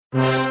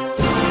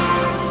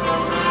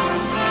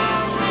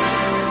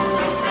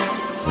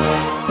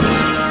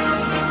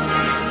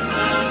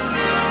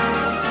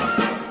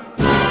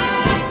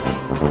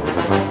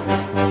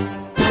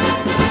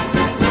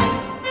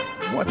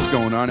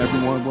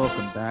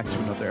welcome back to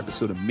another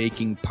episode of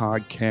Making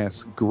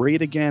Podcasts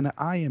Great Again.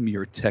 I am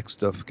your tech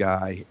stuff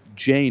guy,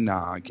 Jay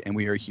Nog, and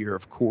we are here,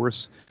 of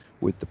course,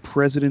 with the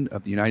President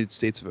of the United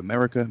States of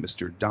America,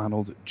 Mr.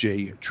 Donald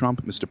J.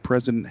 Trump. Mr.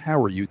 President,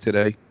 how are you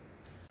today?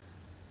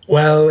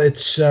 Well,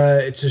 it's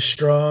a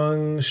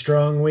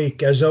strong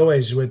week. As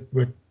always,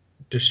 we're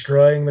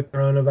destroying the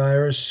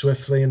coronavirus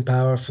swiftly and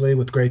powerfully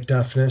with great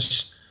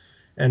toughness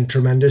and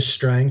tremendous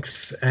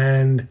strength.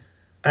 And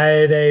I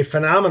had a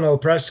phenomenal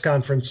press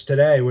conference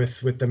today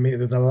with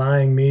the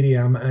lying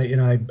media.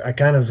 I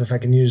kind of, if I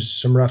can use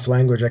some rough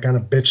language, I kind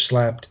of bitch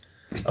slapped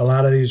a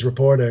lot of these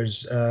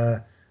reporters.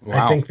 Wow.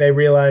 I think they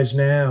realize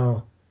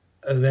now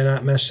they're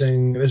not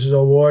messing. This is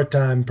a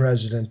wartime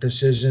president.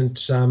 This isn't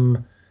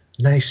some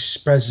nice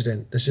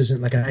president. This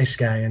isn't like a nice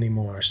guy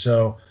anymore.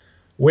 So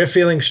we're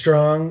feeling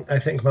strong. I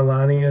think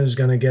Melania is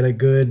going to get a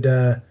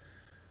good.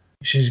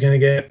 She's going to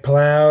get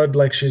plowed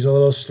like she's a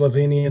little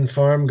Slovenian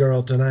farm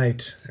girl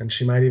tonight, and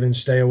she might even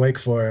stay awake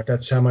for it.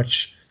 That's how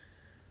much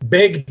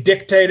big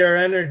dictator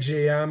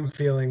energy I'm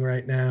feeling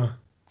right now.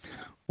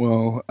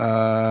 Well,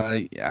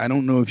 I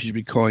don't know if you should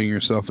be calling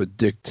yourself a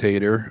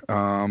dictator,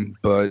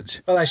 but...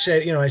 Well, I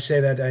say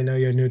that. I know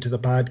you're new to the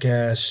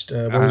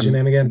podcast. What was your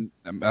name again?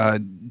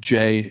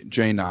 Jay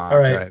Nog. All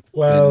right.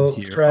 Well,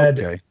 Fred,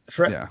 okay.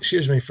 Yeah.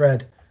 Excuse me,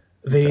 Fred.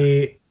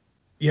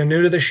 You're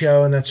new to the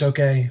show, and that's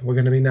okay. We're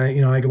going to be nice.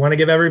 I want to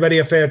give everybody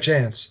a fair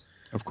chance.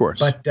 Of course.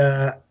 But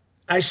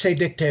I say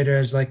dictator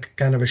as like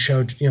kind of a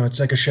show. It's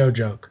like a show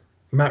joke.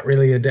 I'm not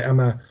really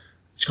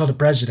it's called a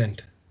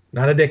president,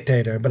 not a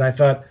dictator. But I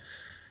thought,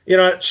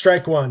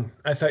 strike one.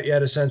 I thought you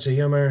had a sense of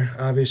humor.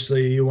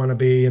 Obviously, you want to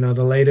be,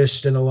 the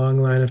latest in a long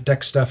line of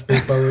tech stuff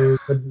people who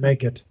couldn't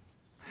make it.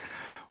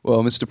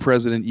 Well, Mr.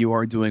 President, you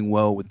are doing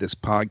well with this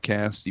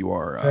podcast. You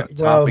are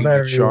topping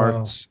the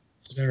charts.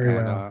 Well. Very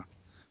well.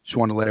 Just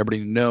want to let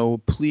everybody know,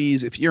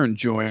 please, if you're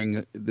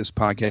enjoying this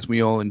podcast,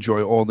 we all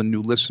enjoy all the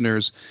new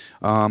listeners,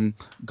 go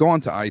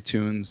on to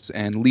iTunes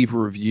and leave a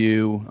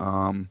review,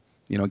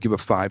 give a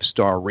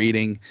 5-star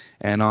rating.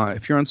 And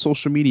if you're on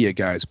social media,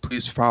 guys,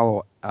 please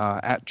follow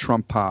at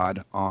Trump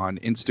Pod on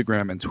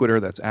Instagram and Twitter.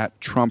 That's at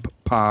Trump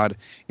Pod,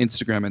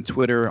 Instagram and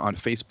Twitter. On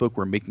Facebook,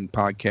 we're Making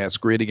Podcasts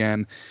Great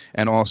Again.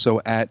 And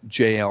also at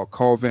JL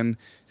Colvin,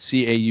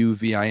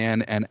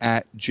 CAUVIN, and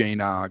at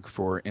JNog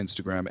for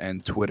Instagram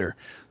and Twitter.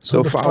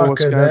 So follow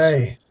us,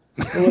 guys.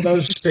 Who are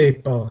those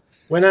people?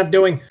 We're not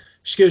doing,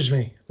 excuse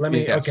me,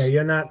 Yes. Okay,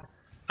 you're not,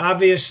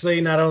 obviously,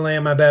 not only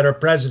am I a better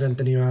president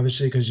than you,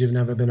 obviously, because you've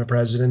never been a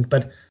president,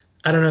 but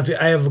I don't know if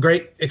I have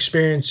great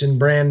experience in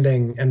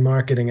branding and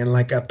marketing,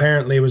 and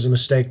apparently it was a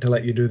mistake to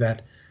let you do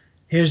that.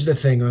 Here's the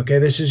thing, okay?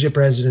 This is your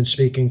president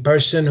speaking,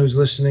 person who's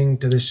listening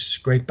to this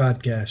great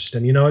podcast,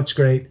 and it's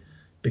great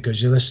because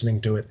you're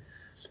listening to it.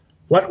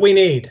 What we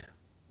need,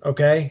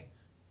 okay?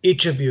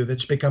 Each of you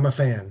that's become a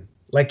fan,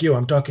 like you,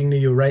 I'm talking to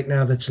you right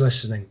now that's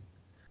listening.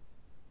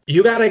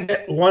 You got to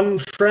get one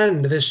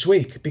friend this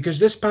week because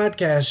this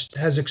podcast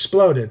has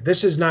exploded.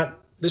 This is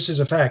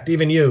a fact.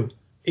 Even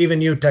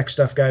you tech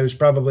stuff guy who's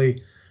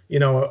probably,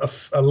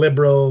 a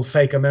liberal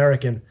fake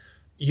American,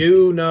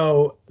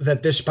 that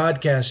this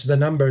podcast, the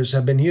numbers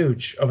have been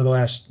huge over the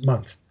last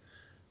month.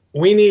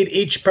 We need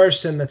each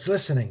person that's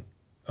listening,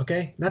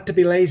 okay? Not to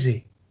be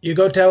lazy. You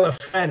go tell a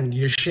friend,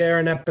 you share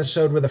an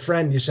episode with a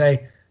friend, you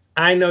say,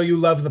 I know you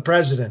love the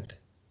president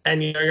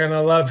and you're going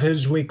to love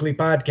his weekly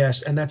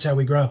podcast. And that's how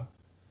we grow.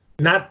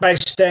 Not by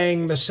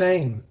staying the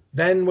same.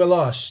 Then we're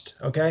lost,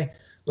 okay?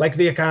 Like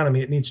the economy,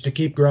 it needs to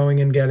keep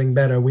growing and getting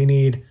better. We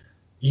need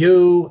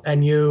you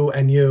and you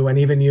and you and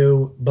even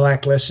you,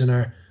 black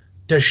listener,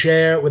 to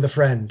share with a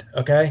friend,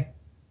 okay?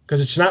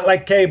 Because it's not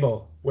like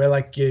cable, where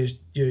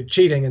you're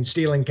cheating and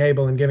stealing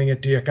cable and giving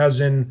it to your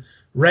cousin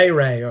Ray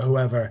or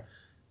whoever.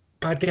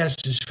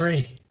 Podcast is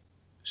free.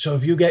 So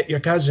if you get your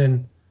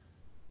cousin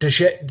to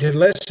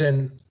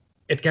listen,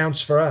 it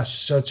counts for us.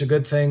 So it's a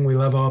good thing. We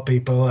love all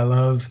people. I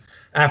love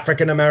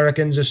African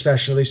Americans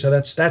especially. So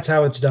that's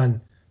how it's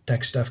done.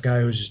 Tech stuff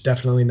guy who's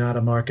definitely not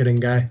a marketing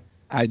guy.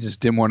 I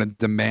just didn't want to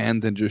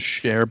demand and just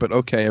share, but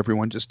okay,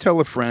 everyone, just tell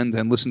a friend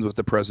and listen to what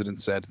the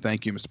president said.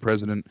 Thank you, Mr.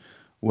 President.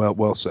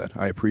 Well said.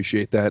 I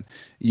appreciate that.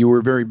 You were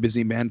a very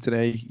busy man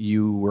today.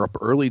 You were up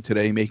early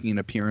today making an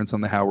appearance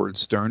on the Howard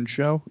Stern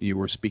show. You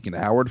were speaking to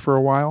Howard for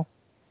a while.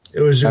 It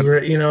was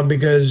great,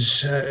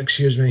 because,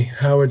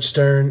 Howard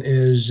Stern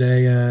is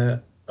a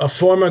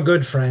former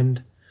good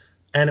friend.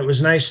 And it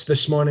was nice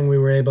this morning we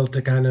were able to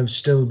kind of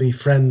still be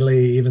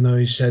friendly, even though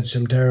he said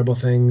some terrible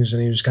things.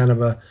 And he was kind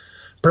of a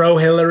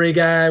pro-Hillary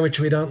guy, which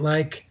we don't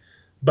like.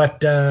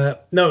 But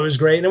no, it was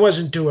great. And it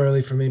wasn't too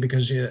early for me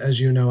because, as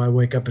you know, I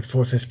wake up at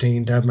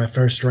 4:15 to have my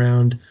first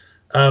round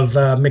of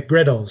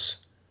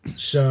McGriddles.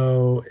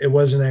 So it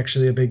wasn't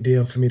actually a big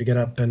deal for me to get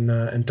up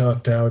and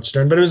talk to Howard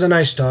Stern. But it was a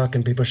nice talk,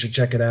 and people should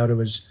check it out. It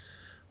was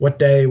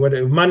Monday.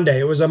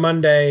 It was a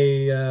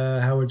Monday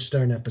Howard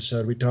Stern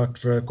episode. We talked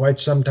for quite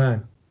some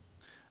time.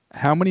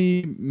 How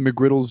many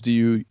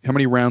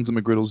rounds of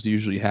McGriddles do you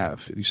usually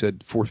have? You said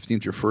 4:15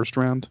 is your first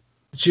round?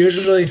 It's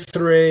usually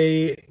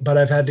three, but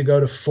I've had to go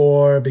to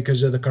four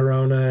because of the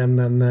corona, and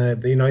then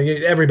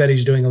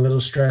everybody's doing a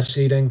little stress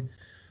eating.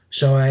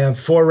 So I have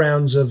 4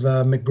 rounds of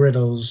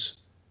McGriddles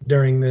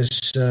during this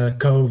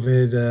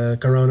COVID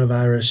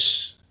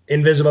coronavirus.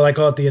 Invisible, I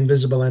call it the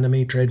invisible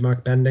enemy,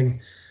 trademark pending.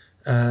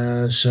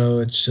 So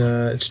it's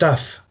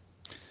tough.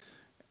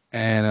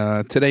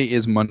 And today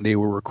is Monday.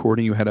 We're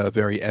recording. You had a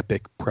very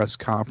epic press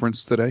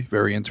conference today.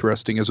 Very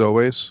interesting as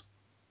always.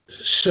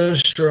 So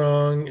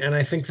strong, and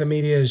I think the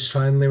media is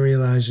finally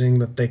realizing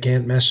that they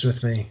can't mess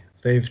with me.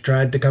 They've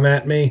tried to come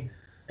at me,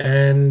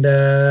 and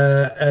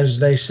as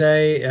they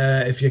say,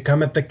 if you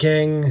come at the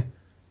king,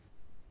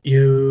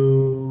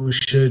 you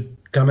should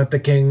come at the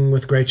king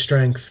with great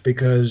strength,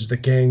 because the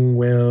king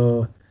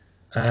will,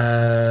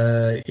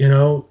 not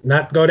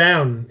go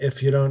down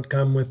if you don't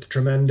come with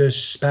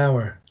tremendous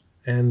power.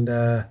 And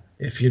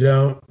if you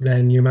don't,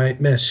 then you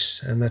might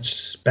miss, and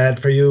that's bad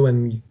for you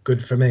and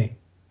good for me.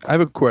 I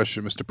have a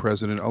question, Mr.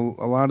 President. A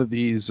lot of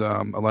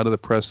the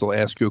press will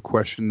ask you a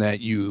question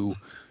that you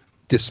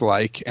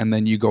dislike, and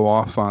then you go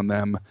off on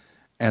them,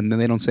 and then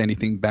they don't say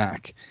anything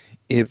back.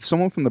 If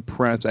someone from the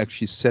press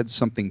actually said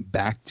something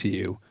back to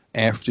you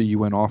after you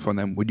went off on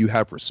them, would you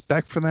have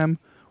respect for them,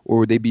 or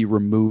would they be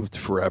removed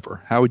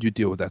forever? How would you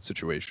deal with that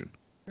situation?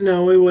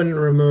 No, we wouldn't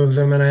remove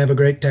them, and I have a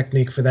great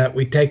technique for that.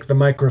 We take the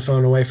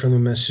microphone away from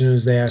them as soon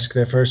as they ask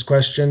their first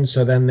question,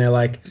 so then they're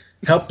like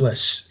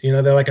helpless.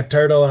 They're like a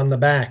turtle on the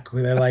back,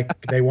 where they're like,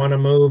 they want to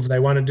move, they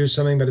want to do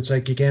something, but it's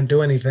like, you can't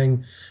do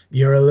anything.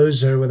 You're a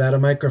loser without a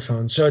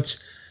microphone. So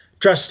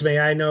trust me,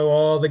 I know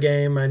all the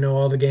game, I know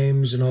all the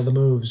games and all the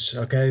moves.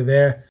 Okay,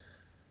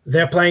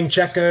 they're playing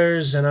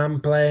checkers, and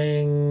I'm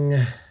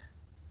playing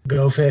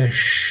Go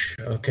Fish.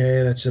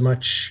 Okay, that's a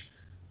much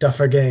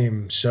tougher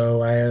game.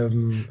 So I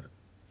am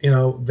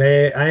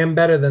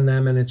better than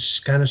them, and it's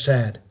kind of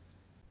sad.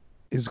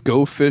 Is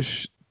Go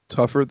Fish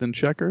tougher than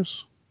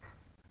checkers?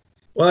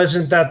 Well,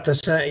 isn't that the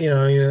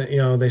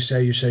same? They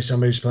say, you say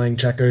somebody's playing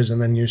checkers,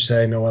 and then you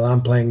say, no, well,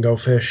 I'm playing Go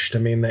Fish, to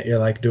mean that you're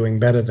like doing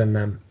better than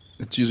them.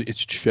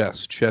 It's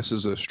chess. Chess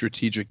is a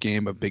strategic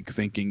game, a big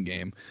thinking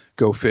game.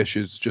 Go Fish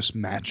is just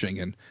matching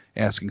and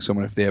asking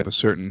someone if they have a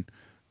certain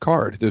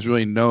card. There's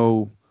really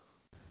no.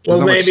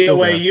 Well, maybe a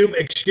way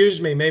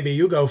maybe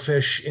you go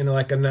fish in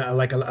like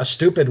a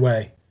stupid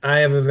way. I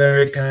have a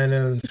very kind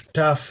of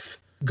tough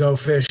Go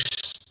Fish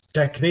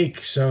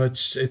technique, so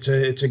it's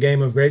a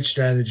game of great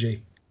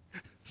strategy.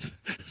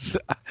 So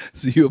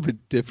you have a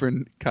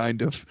different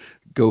kind of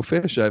Go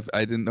Fish. I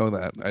didn't know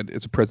that.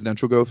 It's a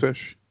presidential Go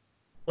Fish.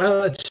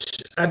 Well,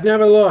 I've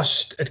never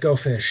lost at Go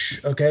Fish.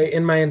 Okay,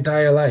 in my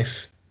entire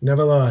life,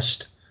 never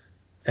lost,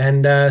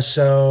 and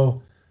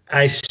so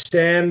I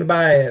stand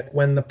by it.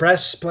 When the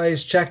press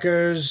plays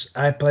checkers,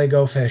 I play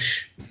Go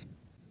Fish.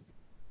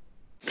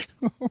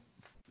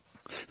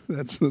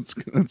 I'm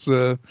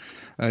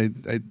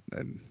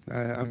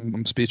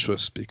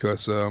speechless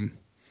because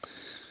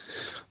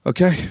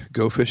okay,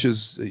 Go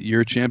Fish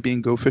you're a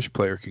champion Go Fish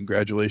player.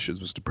 Congratulations,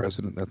 Mr.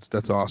 President.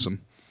 That's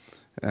awesome.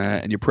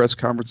 And your press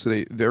conference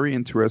today, very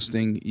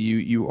interesting.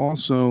 You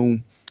also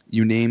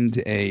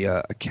named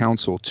a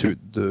council to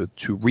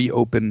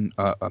reopen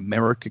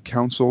America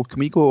Council. Can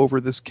we go over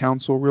this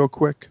council real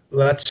quick?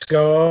 Let's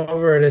go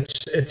over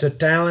it. It's a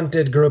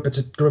talented group. It's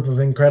a group of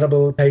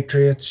incredible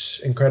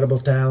patriots, incredible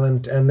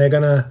talent, and they're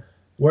gonna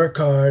work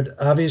hard.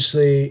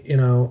 Obviously,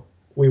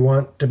 we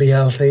want to be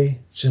healthy.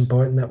 It's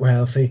important that we're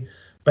healthy.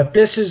 But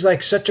this is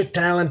like such a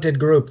talented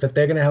group that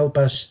they're gonna help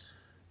us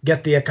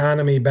get the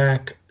economy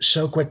back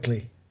so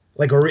quickly,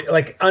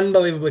 like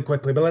unbelievably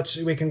quickly. But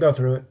we can go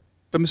through it.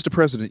 But Mr.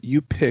 President,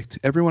 you picked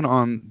everyone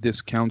on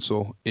this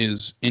council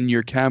is in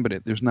your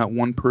cabinet. There's not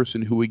one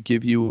person who would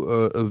give you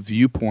a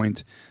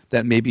viewpoint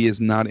that maybe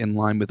is not in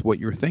line with what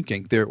you're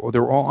thinking. They're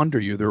all under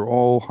you. They're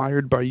all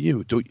hired by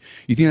you. Do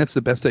you think that's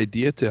the best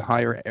idea, to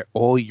hire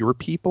all your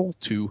people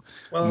to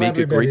make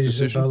a great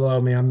decision?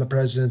 Below me. I'm the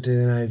president of the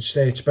United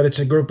States, but it's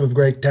a group of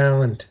great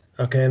talent.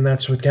 Okay, and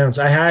that's what counts.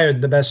 I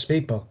hired the best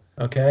people.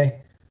 Okay.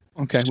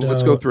 Okay. Well,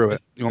 let's go through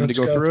it. You want me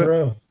to go through it?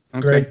 Okay.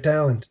 Great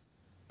talent.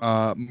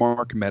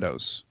 Mark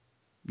Meadows,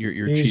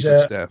 your chief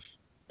of staff.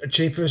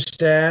 Chief of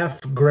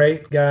staff,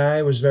 great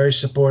guy, was very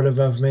supportive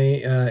of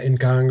me in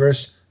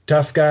Congress.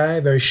 Tough guy,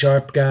 very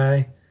sharp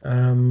guy.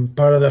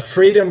 Part of the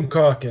Freedom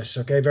Caucus,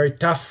 okay, very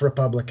tough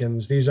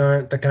Republicans. These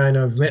aren't the kind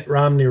of Mitt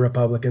Romney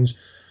Republicans.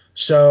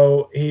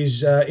 So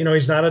he's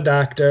not a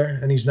doctor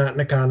and he's not an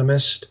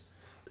economist,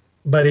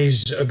 but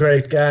he's a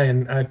great guy,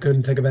 and I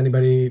couldn't think of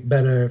anybody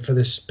better for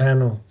this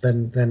panel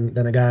than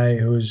a guy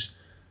whose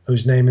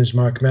name is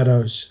Mark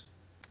Meadows.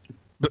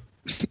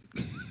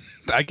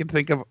 I can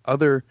think of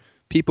other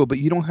people, but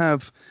you don't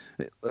have.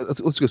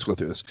 Let's just go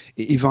through this.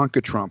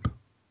 Ivanka Trump.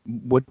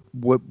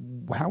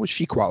 How is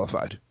she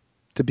qualified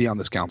to be on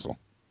this council?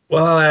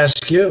 Well, I'll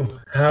ask you.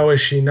 How is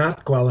she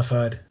not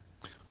qualified?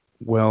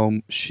 Well,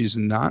 she's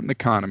not an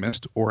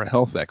economist or a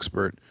health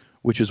expert,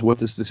 which is what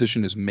this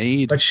decision is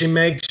made. But she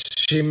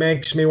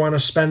makes me want to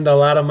spend a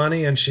lot of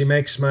money, and she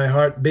makes my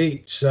heart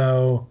beat.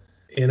 So,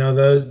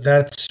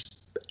 that's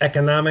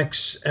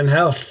economics and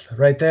health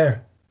right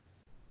there.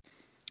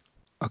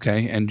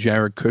 Okay, and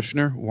Jared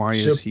Kushner, why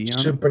is he on it?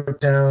 Super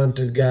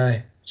talented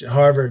guy.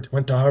 Harvard,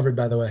 went to Harvard,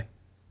 by the way.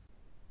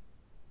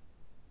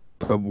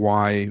 But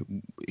why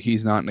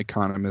he's not an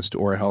economist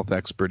or a health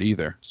expert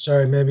either?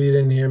 Sorry, maybe you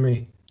didn't hear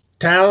me.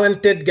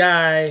 Talented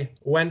guy,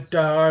 went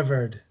to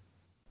Harvard.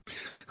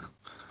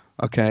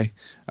 Okay,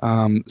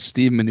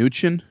 Steve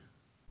Mnuchin.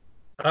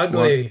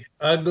 Ugly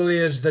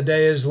as the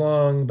day is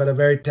long, but a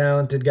very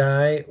talented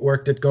guy.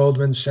 Worked at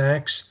Goldman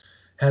Sachs.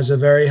 Has a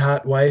very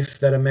hot wife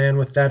that a man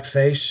with that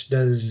face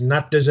does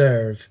not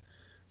deserve.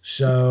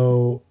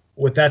 So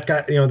with that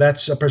guy,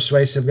 that's a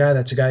persuasive guy.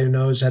 That's a guy who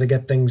knows how to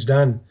get things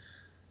done.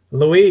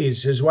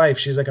 Louise, his wife,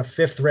 she's like a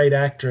fifth-rate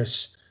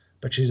actress,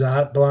 but she's a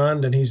hot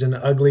blonde and he's an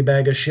ugly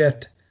bag of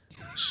shit.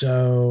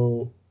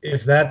 So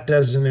if that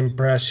doesn't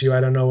impress you, I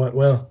don't know what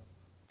will.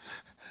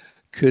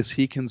 Because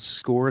he can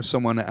score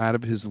someone out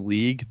of his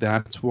league.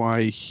 That's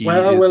why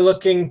we're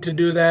looking to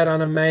do that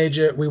on a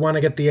major. We want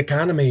to get the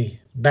economy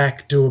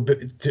back to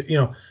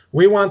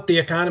we want the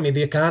economy.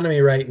 The economy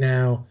right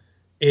now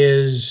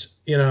is,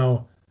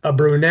 a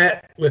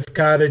brunette with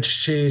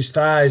cottage cheese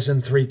thighs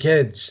and 3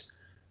 kids.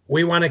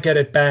 We want to get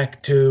it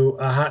back to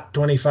a hot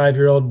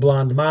 25-year-old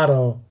blonde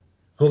model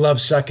who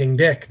loves sucking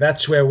dick.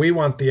 That's where we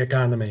want the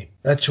economy.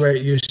 That's where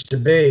it used to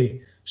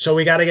be. So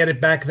we got to get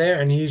it back there.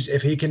 And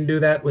if he can do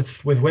that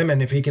with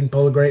women, if he can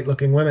pull great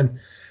looking women,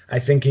 I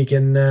think he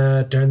can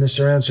turn this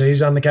around. So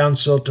he's on the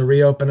council to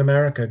reopen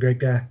America. Great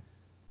guy.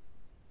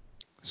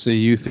 So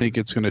you think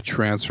it's going to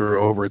transfer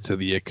over to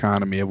the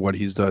economy of what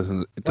he's does?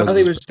 Well,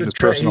 he's been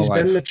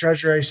the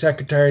Treasury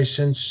Secretary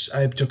since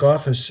I took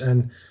office,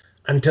 and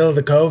until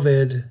the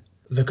COVID,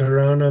 the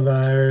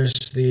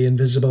coronavirus, the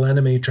invisible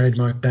enemy,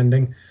 trademark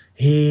pending,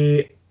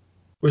 he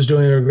was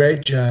doing a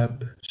great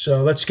job.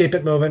 So let's keep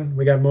it moving.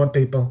 We got more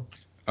people.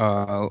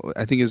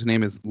 I think his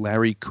name is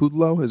Larry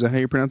Kudlow. Is that how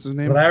you pronounce his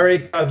name?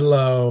 Larry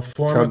Kudlow,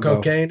 former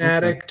cocaine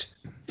addict,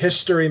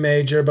 history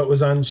major, but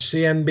was on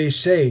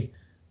CNBC.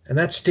 And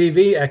that's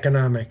TV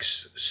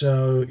economics.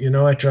 So,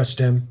 I trust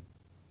him.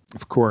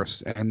 Of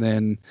course. And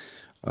then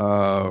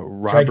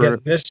Robert. Try to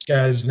get this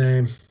guy's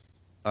name.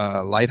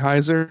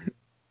 Lighthizer.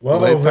 Whoa,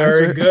 Lighthizer?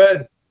 Very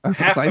good.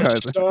 Half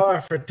Lighthizer. a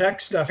star for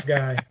tech stuff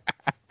guy.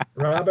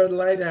 Robert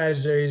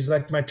Lighthizer. He's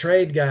like my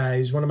trade guy.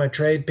 He's one of my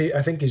trade people.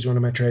 I think he's one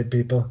of my trade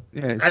people.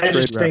 Yeah, I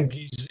just think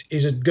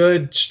he's a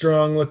good,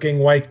 strong-looking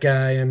white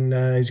guy, and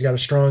he's got a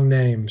strong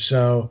name.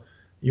 So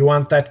you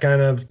want that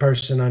kind of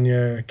person on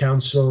your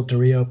council to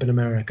reopen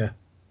America.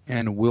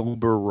 And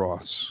Wilbur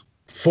Ross.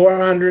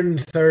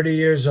 430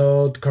 years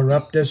old,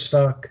 corrupt as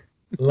fuck.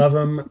 Love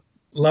him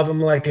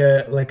like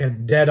a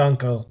dead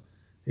uncle.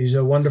 He's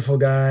a wonderful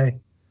guy.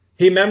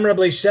 He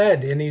memorably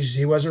said, and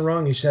he wasn't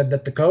wrong, he said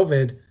that the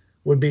COVID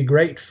would be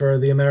great for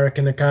the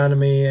American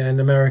economy and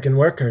American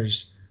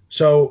workers.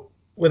 So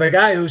with a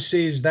guy who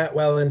sees that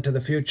well into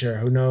the future,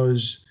 who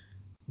knows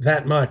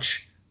that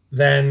much,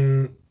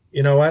 then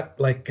you know what?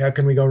 Like, how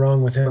can we go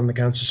wrong with him on the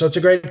council? So it's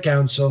a great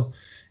council.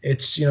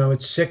 It's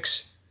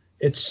six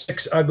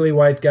ugly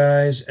white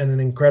guys and an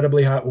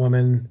incredibly hot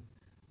woman.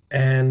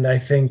 And I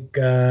think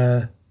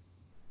we're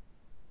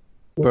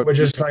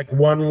just like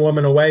one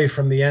woman away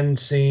from the end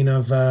scene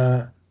of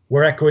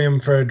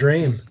Requiem for a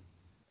Dream.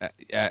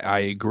 I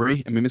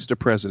agree. I mean, Mr.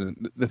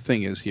 President, the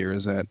thing is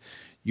that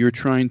you're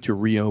trying to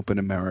reopen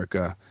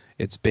America.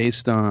 It's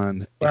based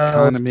on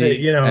economy.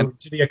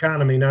 To the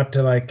economy, not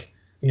to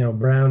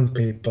brown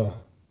people.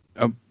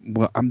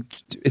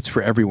 It's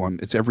for everyone.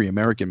 It's every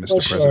American, Mr.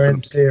 President. Sure,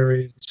 in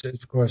theory,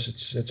 of course,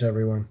 it's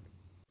everyone.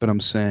 But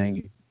I'm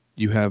saying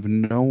you have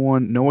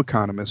no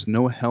economists,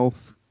 no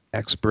health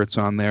experts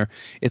on there.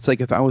 It's like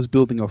if I was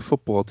building a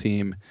football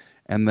team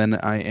and then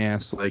I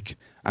asked,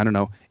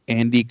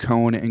 Andy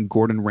Cohen and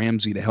Gordon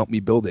Ramsay to help me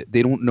build it.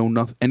 They don't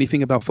know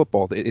anything about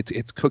football.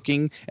 It's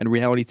cooking and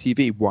reality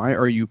TV. Why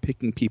are you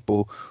picking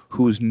people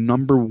whose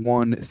number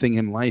one thing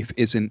in life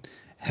isn't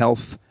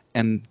health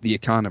and the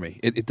economy?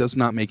 It does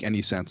not make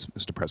any sense,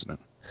 Mr. President.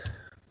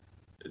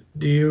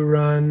 Do you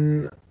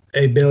run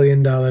a $1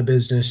 billion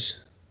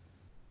business?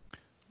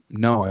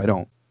 No, I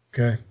don't.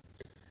 Okay.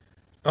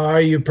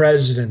 Are you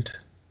president?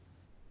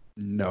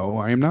 No,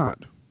 I am not.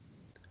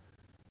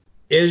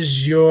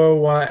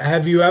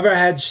 Have you ever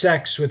had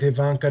sex with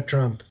Ivanka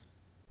Trump?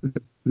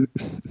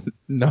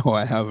 No,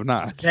 I have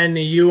not. Then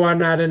you are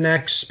not an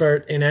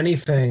expert in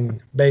anything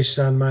based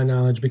on my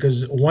knowledge,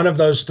 because one of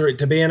those three,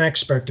 to be an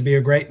expert, to be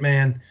a great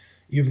man,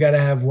 you've got to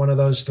have one of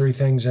those three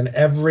things. And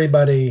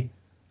everybody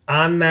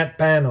on that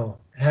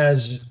panel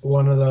has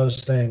one of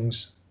those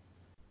things.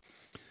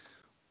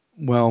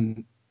 Well,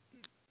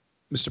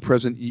 Mr.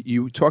 President,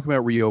 you talk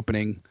about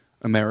reopening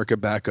America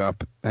back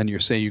up, and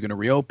you're saying you're going to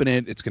reopen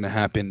it. It's going to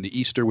happen the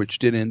Easter, which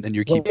didn't, and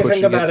you keep pushing it.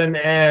 Think about an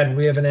ad.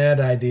 We have an ad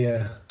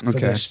idea for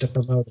this to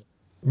promote it.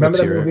 Remember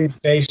the movie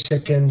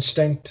Basic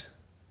Instinct?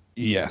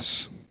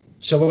 Yes.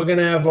 So we're going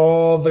to have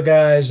all the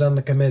guys on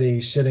the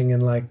committee sitting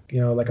in like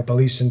a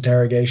police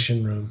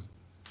interrogation room.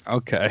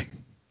 Okay.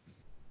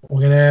 We're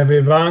going to have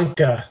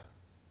Ivanka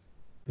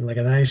in like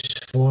a nice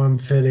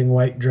form-fitting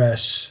white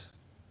dress,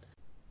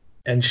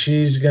 and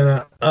she's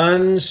gonna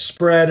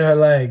unspread her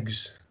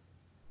legs,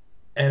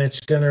 and it's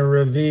gonna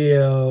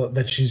reveal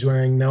that she's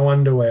wearing no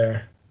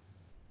underwear,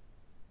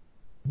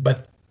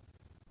 but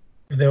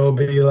there will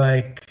be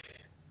like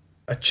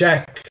a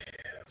check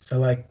for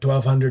like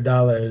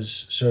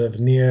 $1,200 sort of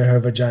near her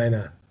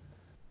vagina,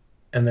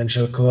 and then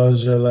she'll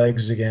close her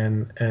legs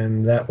again,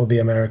 and that will be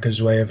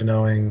America's way of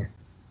knowing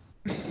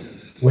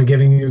we're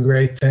giving you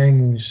great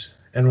things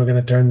and we're going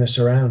to turn this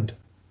around.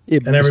 Yeah,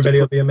 and everybody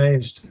will be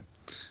amazed.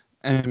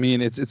 I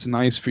mean, it's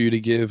nice for you to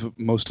give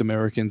most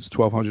Americans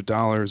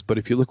 $1,200, but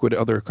if you look what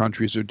other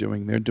countries are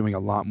doing, they're doing a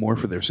lot more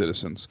for their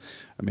citizens.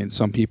 I mean,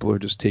 some people are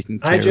just taking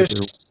care of their... I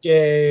just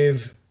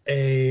gave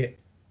a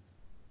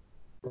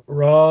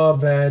raw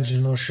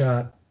vaginal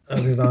shot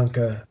of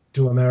Ivanka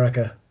to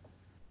America.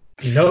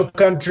 No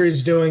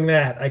country's doing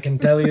that. I can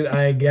tell you,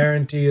 I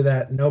guarantee you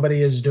that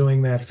nobody is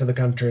doing that for the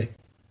country.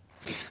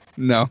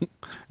 No.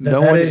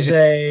 That is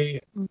a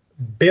 $1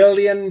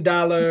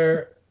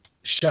 billion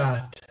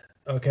shot.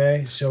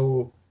 Okay,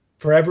 so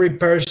for every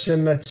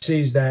person that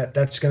sees that,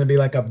 that's going to be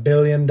like $1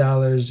 billion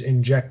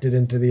injected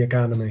into the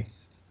economy.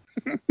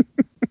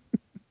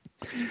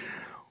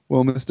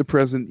 Well, Mr.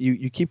 President,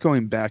 you keep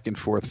going back and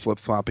forth,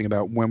 flip-flopping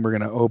about when we're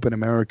going to open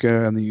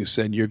America, and then you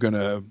said you're going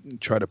to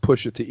try to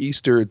push it to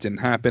Easter. It didn't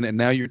happen, and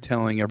now you're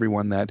telling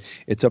everyone that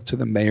it's up to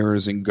the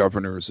mayors and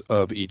governors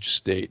of each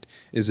state.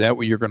 Is that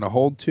what you're going to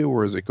hold to,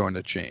 or is it going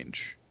to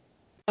change?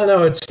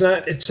 No, it's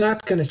not. It's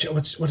not going to.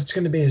 What it's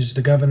going to be is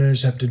the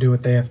governors have to do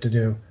what they have to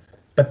do.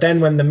 But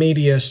then when the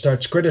media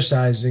starts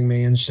criticizing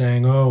me and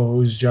saying, "Oh,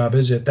 whose job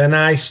is it?" then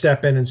I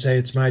step in and say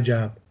it's my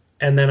job,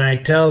 and then I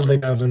tell the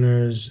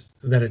governors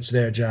that it's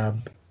their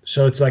job.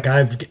 So it's like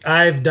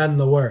I've done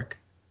the work.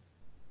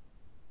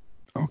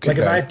 Okay. Like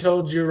if I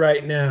told you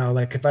right now,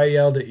 like if I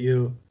yelled at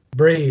you,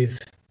 breathe.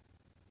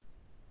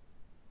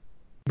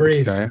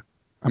 Breathe. Okay.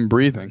 I'm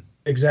breathing.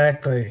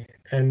 Exactly.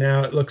 And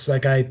now it looks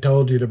like I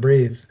told you to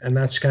breathe. And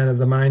that's kind of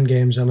the mind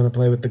games I'm going to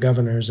play with the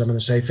governors. I'm going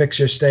to say, fix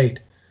your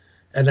state.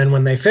 And then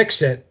when they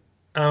fix it,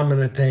 I'm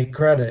going to take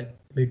credit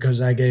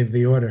because I gave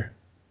the order.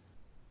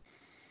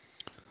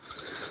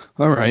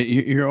 All right.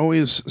 You're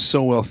always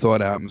so well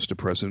thought out, Mr.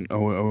 President.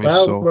 Always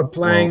Well, so we're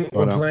playing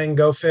well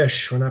Go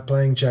Fish. We're not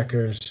playing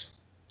checkers.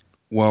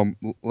 Well,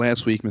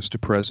 last week,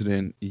 Mr.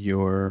 President,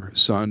 your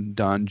son,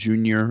 Don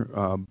Jr.,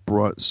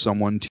 brought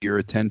someone to your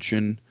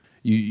attention.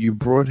 You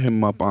brought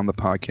him up on the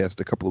podcast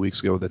a couple of weeks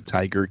ago, the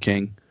Tiger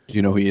King. Do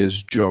you know who he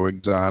is? Joe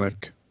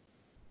Exotic.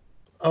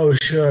 Oh,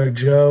 sure.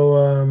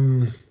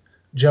 Joe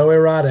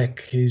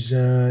Erotic. He's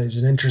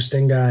an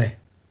interesting guy.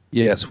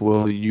 Yes,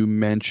 well, you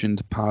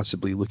mentioned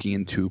possibly looking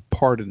into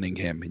pardoning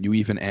him, and you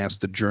even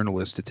asked the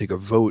journalist to take a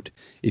vote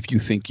if you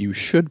think you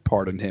should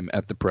pardon him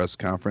at the press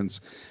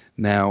conference.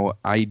 Now,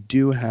 I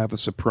do have a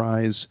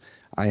surprise.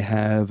 I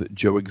have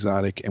Joe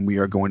Exotic, and we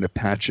are going to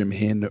patch him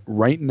in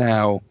right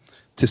now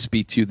to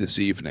speak to you this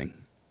evening.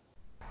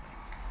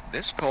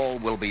 This call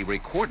will be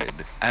recorded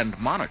and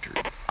monitored.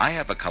 I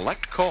have a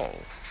collect call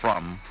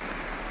from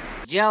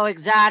Joe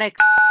Exotic.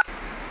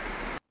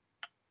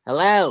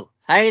 Hello.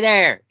 Hey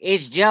there.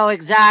 It's Joe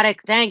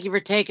Exotic. Thank you for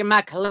taking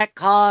my collect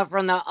call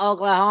from the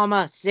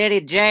Oklahoma City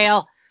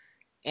jail.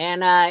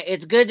 And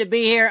it's good to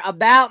be here.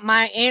 About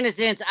my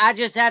innocence, I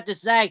just have to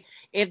say,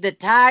 if the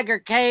tiger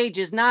cage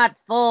is not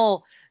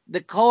full,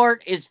 the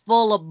court is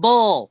full of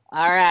bull.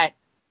 All right.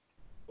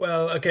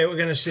 Well, okay, we're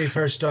going to see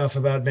first off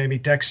about maybe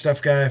Tech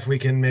Stuff Guy, if we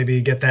can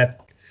maybe get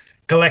that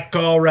collect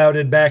call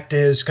routed back to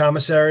his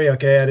commissary.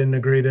 Okay, I didn't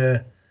agree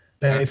to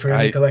pay for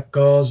any collect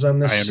calls on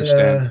this. I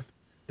understand.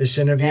 This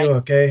interview.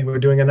 Okay, we're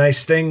doing a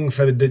nice thing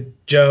for the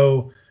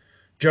Joe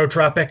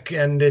Tropic,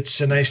 and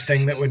it's a nice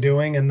thing that we're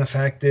doing. And the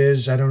fact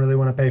is, I don't really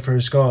want to pay for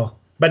his call.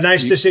 But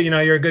nice to see.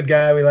 You're a good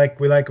guy. We like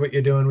what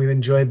you're doing. We've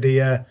enjoyed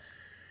the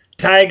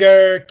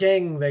Tiger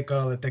King, they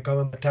call it. They call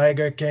him the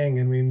Tiger King,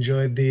 and we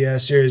enjoyed the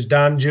series.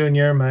 Don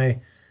Jr., my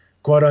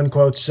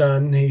quote-unquote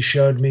son, he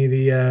showed me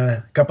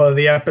the couple of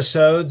the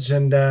episodes,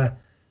 and it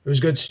was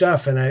good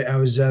stuff, and I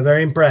was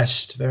very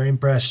impressed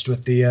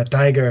with the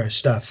Tiger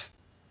stuff.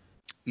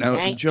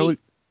 Now, Joe...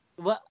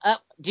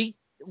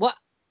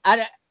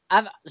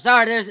 I'm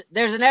sorry,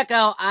 there's an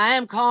echo. I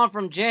am calling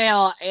from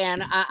jail,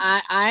 and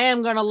I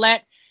am going to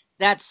let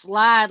that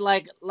slide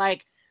like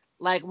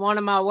one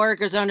of my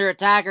workers under a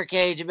tiger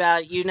cage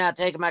about you not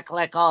taking my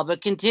collect call.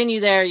 But continue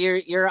there.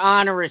 You're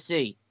on a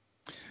receipt.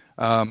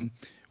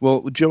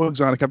 Well, Joe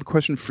Exotic, I have a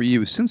question for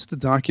you. Since the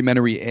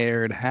documentary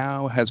aired,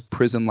 how has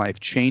prison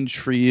life changed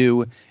for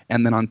you?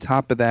 And then on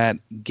top of that,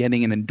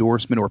 getting an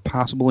endorsement or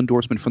possible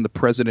endorsement from the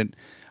president.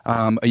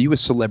 Are you a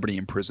celebrity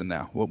in prison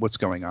now? What's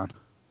going on?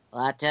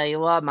 Well, I tell you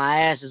what,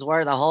 my ass is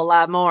worth a whole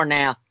lot more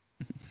now.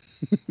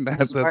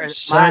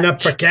 Sign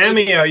up for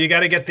Cameo. You got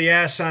to get the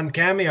ass on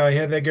Cameo. I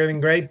hear they're giving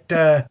great.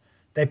 They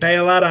pay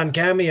a lot on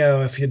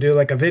Cameo if you do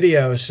like a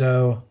video.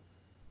 So,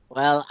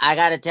 well, I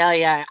got to tell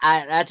you,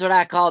 that's what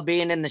I call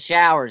being in the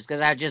showers,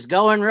 because I just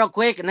go in real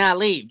quick and I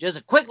leave. Just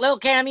a quick little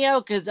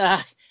cameo, because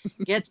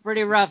it gets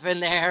pretty rough in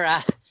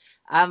there.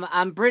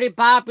 I'm pretty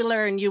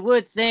popular, and you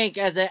would think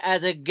as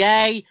a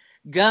gay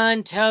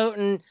gun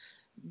toting,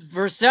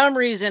 for some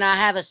reason I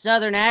have a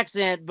southern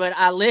accent, but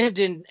I lived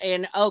in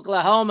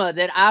Oklahoma,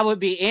 that I would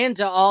be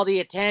into all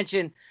the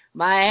attention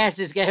my ass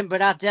is getting.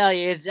 But I'll tell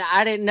you,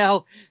 I didn't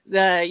know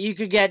you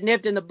could get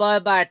nipped in the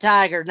bud by a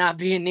tiger not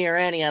being near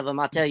any of them.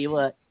 I'll tell you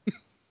what.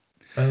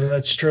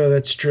 That's true.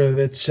 That's true.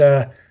 That's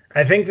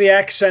I think the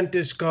accent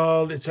is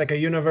called, it's like a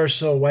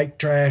universal white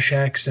trash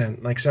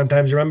accent. Like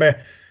sometimes, remember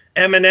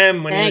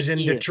Eminem when he was in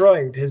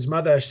Detroit, his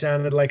mother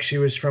sounded like she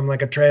was from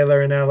like a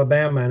trailer in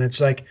Alabama, and it's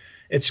like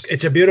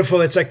it's a beautiful,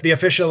 it's like the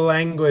official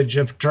language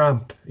of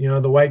Trump, you know,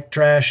 the white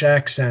trash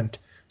accent.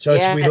 So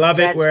we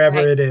love it wherever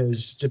it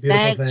is. It's a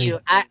beautiful thing. Thank you.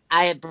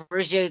 I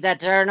appreciate that,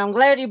 Turn. I'm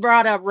glad you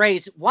brought up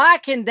race. Why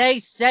can they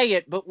say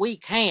it but we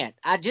can't?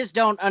 I just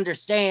don't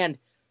understand.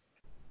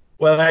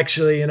 Well,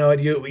 actually, you know,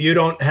 you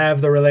don't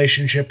have the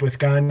relationship with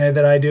Kanye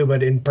that I do,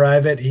 but in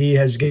private, he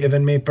has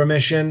given me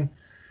permission.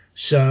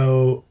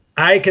 So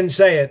I can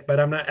say it, but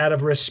I'm not, out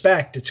of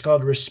respect. It's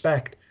called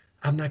respect.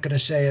 I'm not going to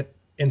say it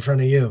in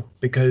front of you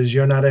because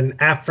you're not an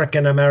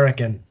African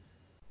American.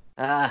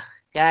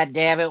 God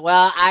damn it.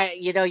 Well,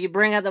 you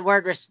bring up the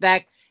word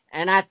respect,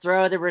 and I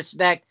throw the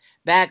respect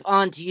back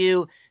onto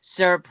you,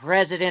 Sir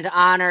President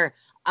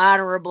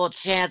Honorable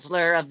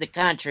Chancellor of the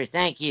country.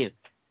 Thank you.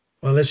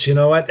 Well, you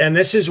know what? And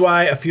this is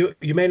why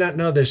you may not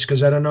know this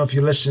because I don't know if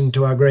you listened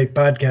to our great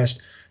podcast.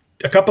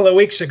 A couple of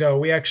weeks ago,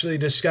 we actually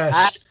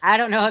discussed. I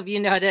don't know if you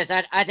know this.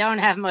 I don't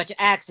have much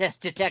access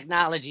to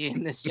technology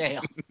in this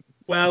jail.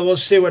 Well, we'll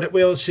see what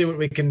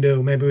we can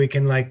do. Maybe we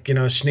can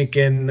sneak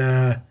in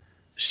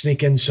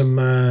some.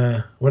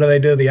 What do they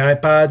do? The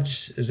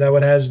iPods? Is that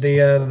what has the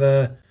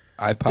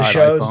iPod, the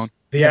shows? iPhone?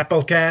 The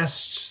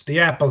Applecasts. The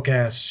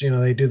Applecasts. You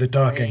know, they do the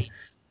talking. Hey.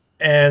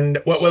 And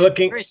what we're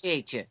looking.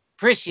 Appreciate you.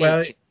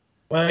 Appreciate you.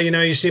 Well, you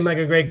know, you seem like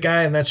a great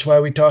guy, and that's why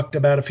we talked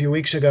about a few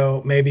weeks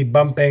ago maybe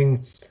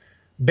bumping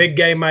big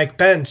gay Mike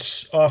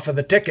Pence off of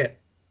the ticket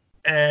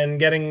and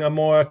getting a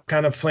more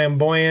kind of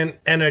flamboyant,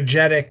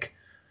 energetic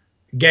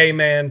gay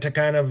man to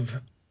kind of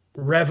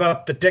rev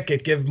up the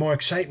ticket, give more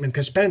excitement.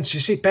 Because Pence,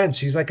 he's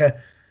like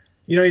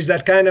he's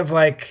that kind of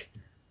like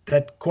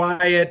that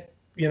quiet,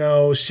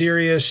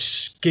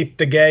 serious, keep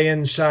the gay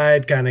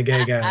inside kind of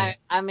gay guy.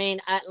 I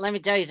mean, let me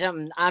tell you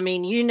something. I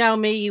mean, you know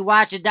me, you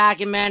watch a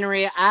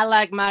documentary. I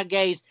like my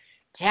gays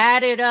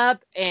tatted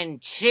up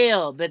and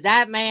chill. But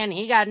that man,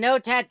 he got no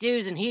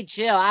tattoos and he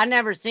chill. I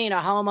never seen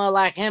a homo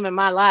like him in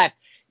my life.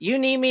 You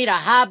need me to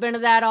hop into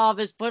that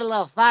office, put a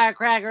little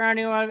firecracker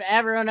under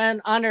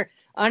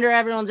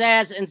everyone's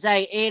ass and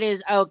say it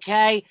is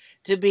okay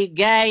to be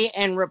gay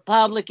and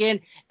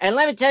Republican. And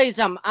let me tell you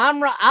something.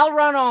 I'll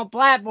run on a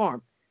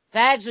platform.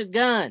 Fags with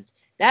guns.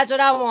 That's what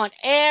I want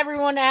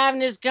everyone to have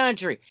in this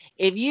country.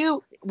 If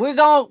you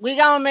suck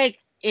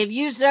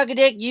a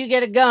dick, you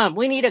get a gun.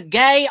 We need a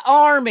gay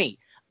army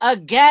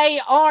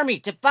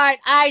to fight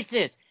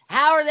ISIS.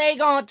 How are they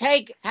going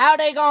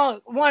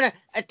to want to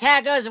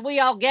attack us if we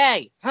all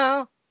gay?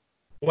 Huh?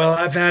 Well,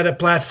 I've had a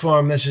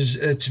platform. This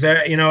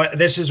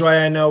is why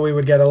I know we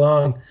would get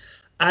along.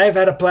 I've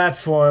had a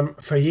platform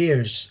for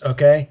years.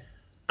 Okay.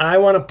 I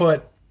want to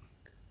put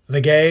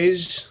the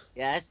gays,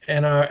 yes,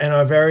 and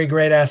our very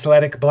great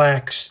athletic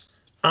blacks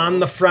on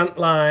the front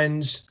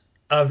lines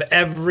of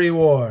every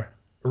war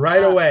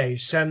right away.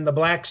 Send the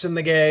blacks and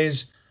the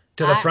gays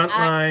to the front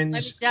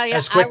lines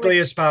as quickly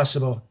as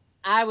possible.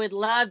 I would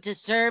love to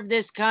serve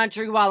this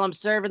country while I'm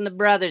serving the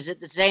brothers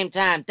at the same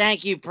time.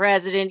 Thank you,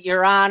 President,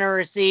 Your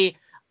Honoracy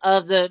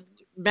of the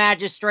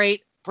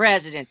Magistrate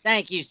President.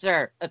 Thank you,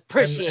 sir.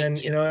 Appreciate you.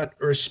 And you know what?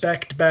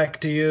 Respect back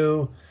to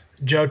you,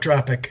 Joe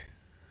Tropic.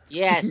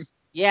 Yes,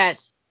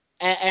 yes.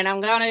 And I'm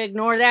going to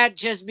ignore that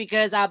just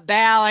because I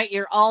bow at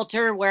your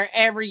altar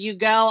wherever you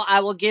go. I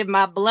will give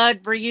my blood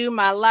for you,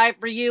 my life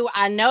for you.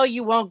 I know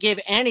you won't give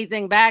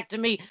anything back to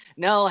me.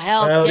 No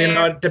health care. Well, you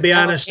know, to be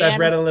honest, I've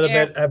read a little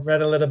bit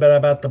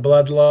about the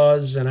blood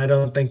laws, and I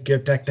don't think you're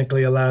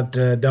technically allowed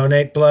to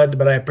donate blood,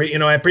 but I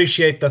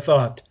appreciate the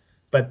thought,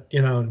 but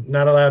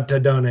not allowed to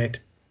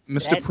donate.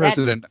 Mr.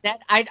 President.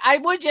 I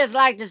would just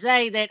like to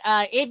say that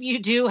if you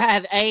do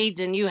have AIDS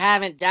and you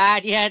haven't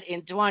died yet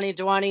in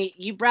 2020,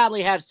 you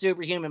probably have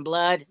superhuman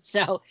blood.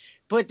 So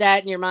put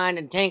that in your mind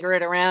and tinker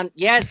it around.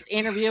 Yes,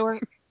 interviewer.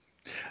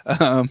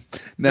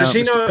 Does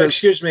he know?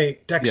 Excuse me,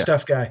 tech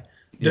stuff guy.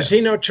 Does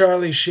he know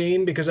Charlie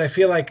Sheen? Because I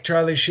feel like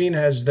Charlie Sheen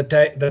has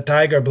the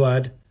tiger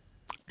blood,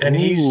 and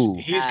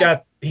he's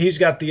got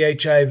the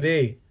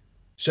HIV.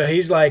 So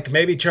he's like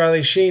maybe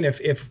Charlie Sheen.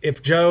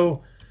 If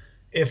Joe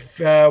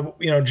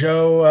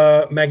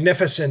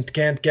Magnificent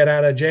can't get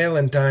out of jail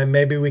in time,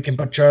 maybe we can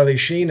put Charlie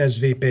Sheen as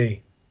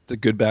VP. It's a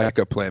good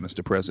backup plan,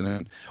 Mr.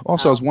 President.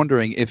 Also, I was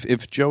wondering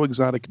if Joe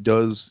Exotic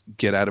does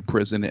get out of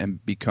prison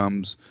and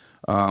becomes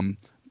the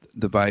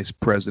vice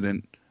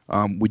president,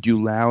 would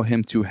you allow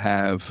him to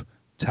have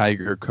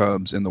tiger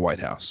cubs in the White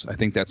House? I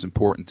think that's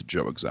important to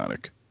Joe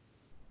Exotic.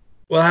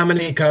 Well, how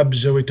many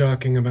cubs are we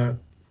talking about?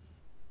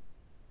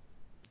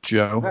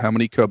 Joe, how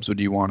many cubs would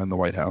you want in the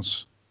White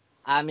House?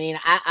 I mean,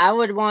 I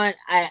would want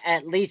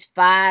at least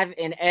 5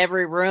 in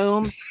every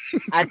room.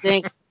 I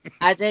think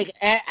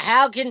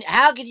how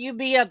can you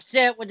be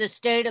upset with the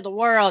state of the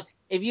world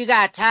if you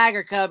got a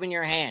tiger cub in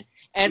your hand?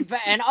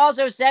 And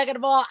also, second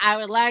of all, I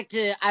would like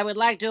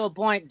to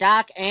appoint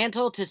Doc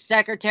Antle to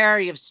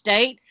Secretary of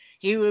State.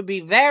 He would be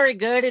very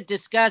good at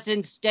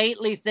discussing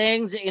stately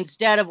things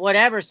instead of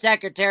whatever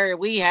secretary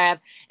we have.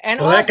 And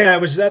Well, also, that guy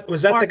was that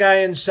the guy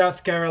in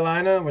South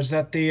Carolina? Was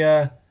that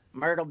the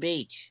Myrtle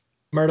Beach.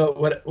 Myrtle?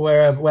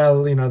 Where?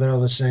 Well, they're all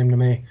the same to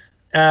me.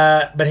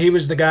 But he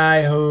was the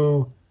guy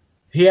who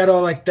he had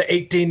all like the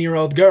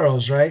 18-year-old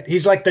girls, right?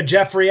 He's like the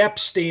Jeffrey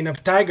Epstein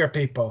of tiger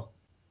people.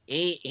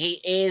 He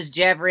is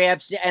Jeffrey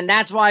Epstein, and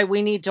that's why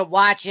we need to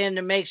watch him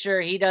to make sure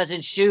he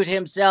doesn't shoot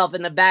himself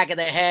in the back of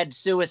the head,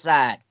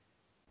 suicide.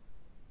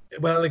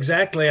 Well,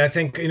 exactly. I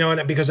think,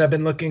 because I've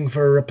been looking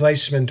for a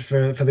replacement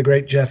for the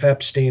great Jeff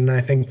Epstein.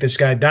 I think this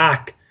guy,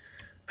 Doc,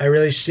 I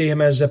really see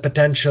him as a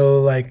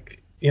potential,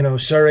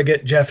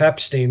 surrogate Jeff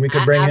Epstein. We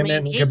could bring him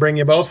in. We could bring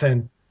you both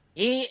in.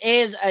 He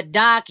is a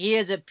doc. He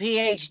is a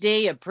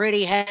PhD, a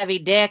pretty heavy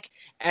dick.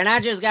 And I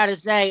just got to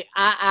say,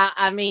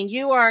 I mean,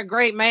 you are a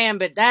great man,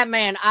 but that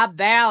man, I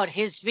bow at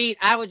his feet.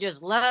 I would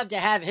just love to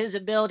have his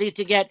ability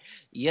to get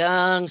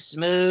young,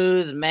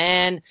 smooth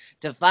men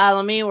to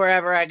follow me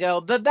wherever I go.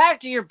 But back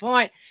to your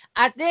point,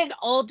 I think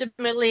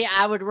ultimately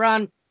I would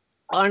run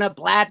on a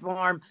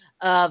platform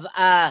of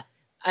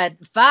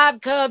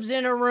 5 cubs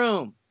in a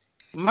room,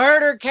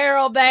 murder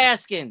Carol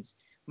Baskins,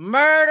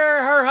 murder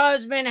her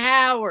husband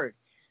Howard,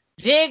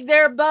 dig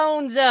their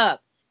bones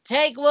up,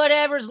 take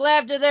whatever's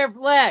left of their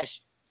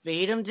flesh,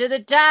 feed them to the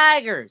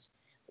tigers,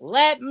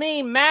 let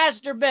me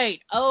masturbate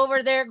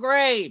over their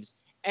graves.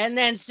 And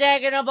then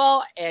second of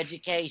all,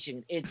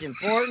 education. It's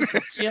important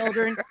for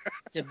children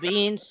to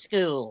be in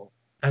school.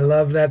 I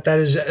love that.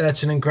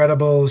 That's an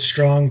incredible,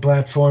 strong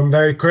platform,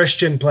 very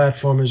Christian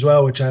platform as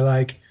well, which I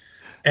like.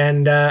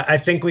 And I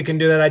think we can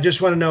do that. I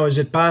just want to know, is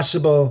it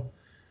possible?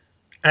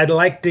 I'd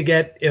like to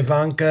get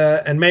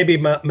Ivanka and maybe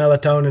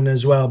Melatonin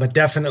as well, but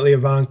definitely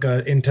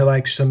Ivanka into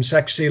like some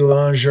sexy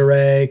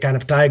lingerie kind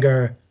of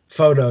tiger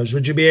photos.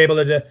 Would you be able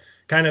to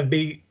kind of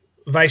be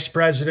vice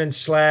president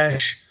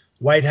 /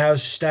 White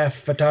House staff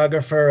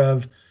photographer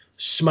of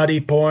smutty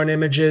porn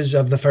images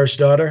of the first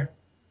daughter?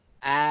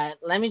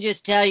 Let me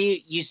just tell you,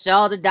 you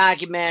saw the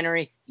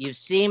documentary. You've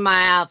seen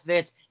my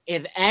outfits.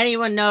 If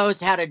anyone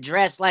knows how to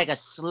dress like a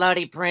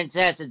slutty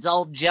princess, it's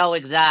old Joe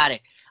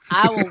Exotic.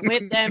 I will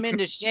whip them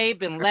into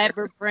shape in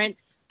leopard print,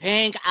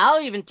 pink.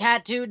 I'll even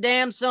tattoo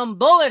some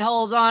bullet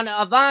holes on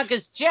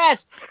Ivanka's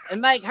chest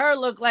and make her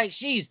look like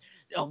she's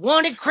a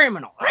wanted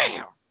criminal.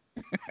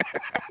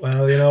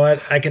 Well, you know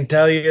what? I can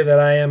tell you that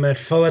I am at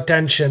full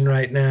attention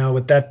right now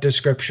with that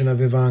description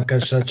of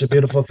Ivanka. So it's a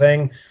beautiful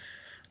thing.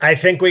 I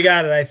think we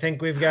got it. I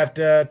think we've got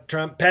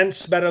Trump.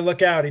 Pence better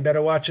look out. He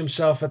better watch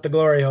himself at the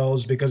glory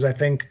holes because I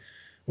think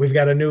we've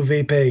got a new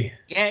VP.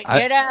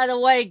 Get out of the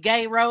way,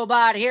 gay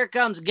robot. Here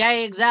comes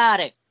gay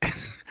exotic.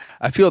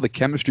 I feel the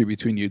chemistry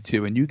between you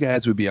two, and you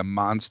guys would be a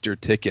monster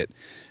ticket.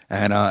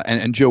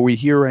 And Joe, we're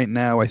here right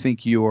now. I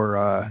think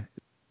your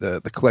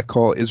the collect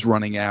call is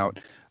running out.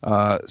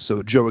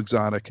 So Joe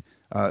Exotic,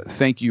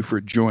 thank you for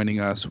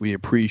joining us. We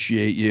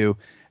appreciate you.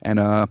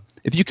 And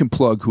if you can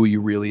plug who you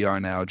really are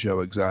now, Joe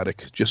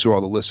Exotic, just so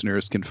all the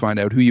listeners can find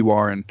out who you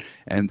are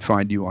and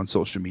find you on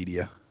social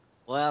media.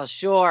 Well,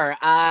 sure.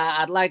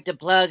 I'd like to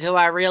plug who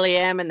I really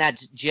am, and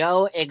that's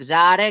Joe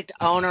Exotic,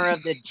 owner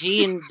of the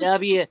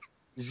G&W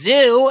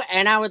Zoo.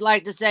 And I would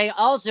like to say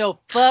also,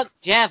 fuck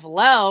Jeff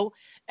Lowe.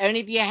 And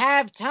if you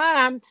have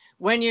time,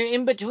 when you're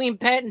in between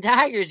petting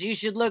tigers, you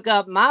should look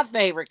up my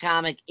favorite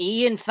comic,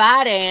 Ian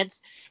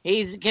Fidance.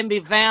 He can be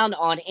found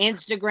on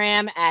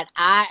Instagram at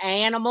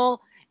iAnimal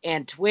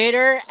and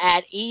Twitter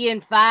at Ian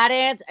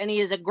Fidance. And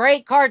he is a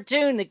great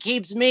cartoon that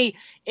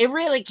it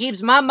really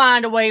keeps my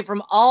mind away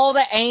from all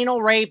the anal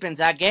rapings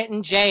I get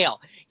in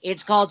jail.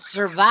 It's called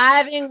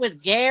Surviving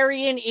with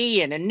Gary and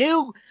Ian, a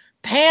new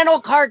panel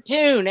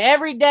cartoon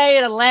every day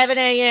at 11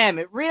 a.m.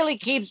 It really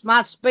keeps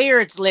my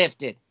spirits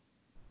lifted.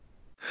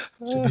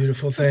 It's a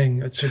beautiful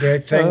thing. It's a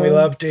great thing. We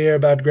love to hear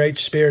about great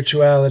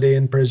spirituality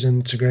in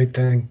prison. It's a great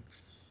thing.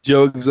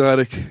 Joe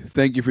Exotic,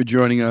 thank you for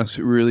joining us.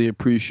 We really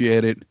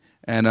appreciate it.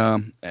 And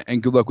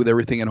good luck with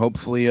everything. And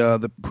hopefully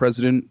the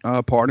president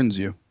pardons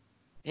you.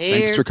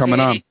 Thanks for coming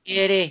on.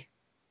 Kitty.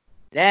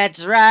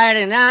 That's right.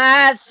 And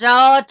I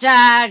saw a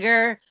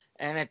tiger,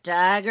 and a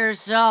tiger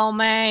saw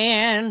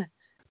man.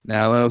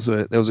 Now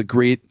that was a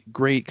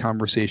great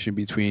conversation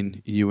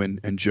between you and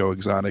Joe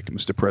Exotic,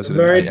 Mr. President.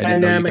 Very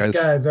dynamic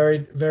guy, very,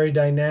 very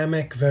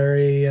dynamic,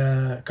 very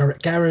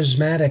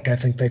charismatic, I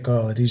think they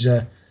call it. He's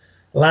a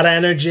lot of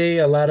energy,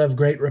 a lot of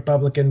great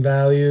Republican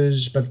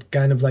values, but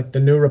kind of like the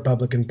new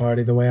Republican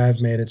Party, the way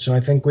I've made it. So I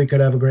think we could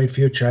have a great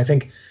future. I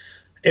think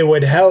it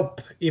would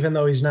help, even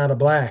though he's not a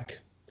black,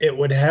 it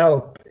would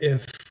help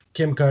if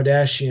Kim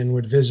Kardashian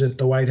would visit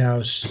the White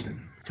House,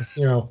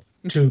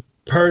 to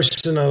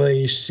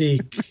personally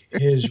seek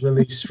his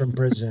release from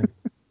prison.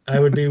 I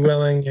would be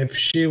willing, if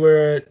she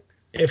were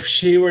if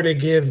she were to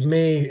give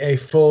me a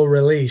full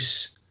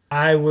release,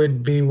 I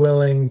would be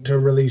willing to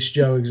release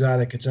Joe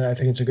Exotic. I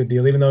think it's a good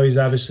deal, even though he's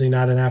obviously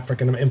not an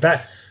African. In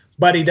fact,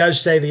 but he does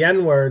say the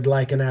N word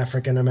like an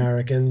African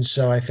American.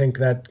 So I think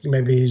that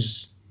maybe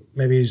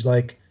he's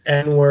like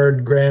N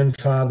word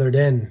grandfathered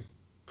in.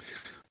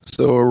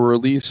 So a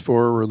release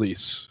for a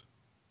release.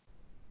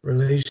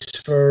 Release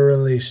for a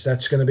release.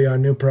 That's going to be our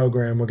new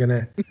program. We're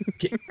gonna,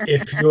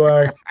 if you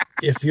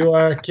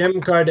are Kim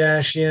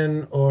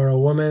Kardashian or a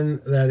woman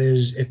that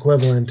is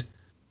equivalent,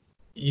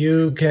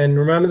 you can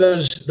remember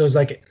those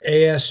like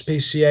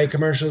ASPCA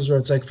commercials where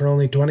it's like for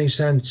only 20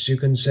 cents you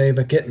can save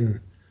a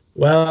kitten.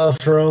 Well,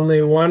 for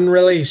only one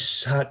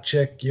release, hot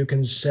chick, you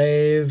can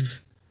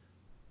save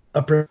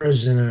a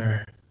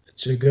prisoner.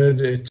 It's a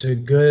good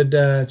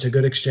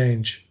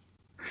exchange.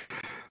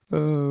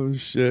 Oh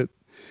shit.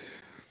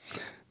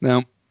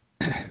 Now,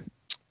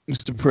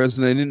 Mr.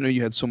 President, I didn't know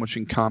you had so much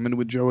in common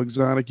with Joe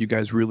Exotic. You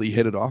guys really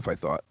hit it off, I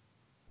thought.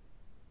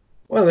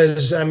 Well,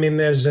 there's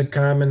a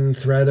common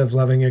thread of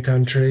loving your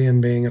country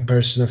and being a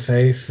person of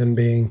faith and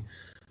being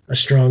a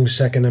strong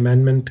Second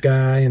Amendment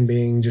guy and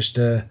being just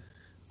a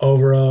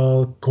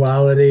overall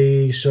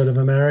quality sort of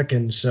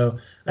American. So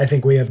I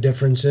think we have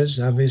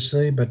differences,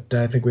 obviously, but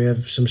I think we have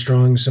some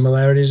strong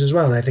similarities as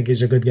well. And I think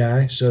he's a good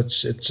guy. So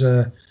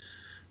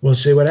we'll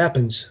see what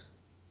happens.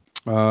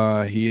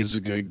 He is a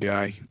good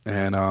guy,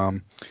 and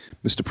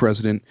Mr.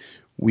 President,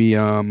 we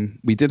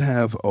did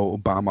have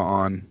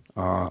Obama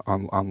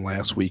on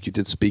last week. You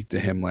did speak to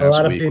him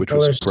last week, which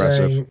was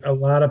impressive. A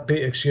lot of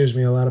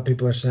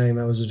people are saying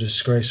that was a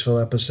disgraceful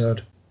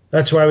episode.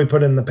 That's why we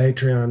put in the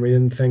Patreon. We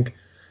didn't think.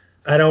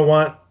 I don't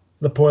want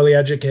the poorly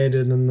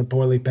educated and the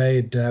poorly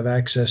paid to have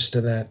access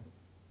to that.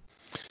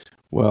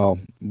 Well,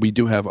 we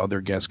do have other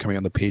guests coming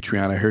on the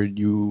Patreon. I heard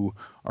you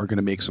are going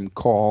to make some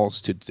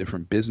calls to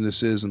different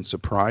businesses and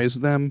surprise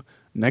them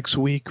next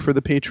week for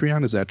the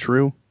Patreon. Is that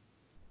true?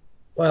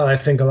 Well, I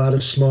think a lot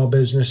of small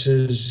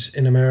businesses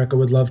in America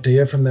would love to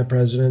hear from their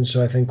president.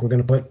 So I think we're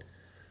going to put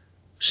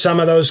some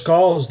of those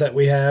calls that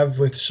we have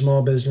with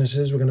small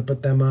businesses, we're going to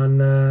put them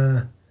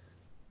on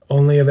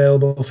only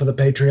available for the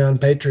Patreon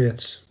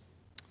Patriots.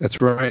 That's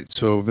right.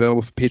 So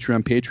available for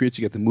Patreon Patriots.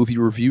 You get the movie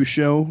review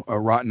show,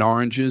 Rotten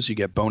Oranges. You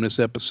get bonus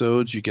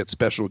episodes. You get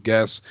special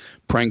guests,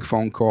 prank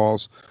phone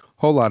calls,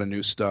 whole lot of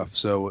new stuff.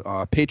 So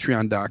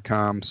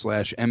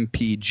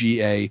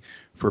patreon.com/MPGA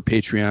for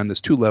Patreon.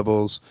 There's 2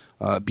 levels,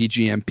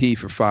 BGMP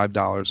for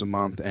 $5 a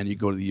month, and you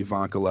go to the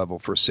Ivanka level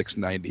for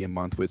 $6.90 a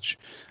month, which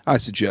I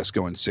suggest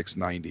going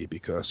 $6.90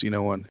 because, you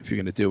know what, if you're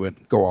going to do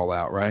it, go all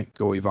out, right?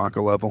 Go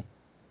Ivanka level.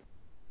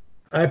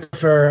 I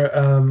prefer,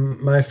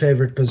 my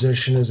favorite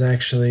position is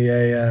actually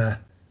an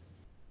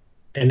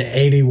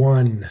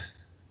 81.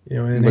 You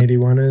know what an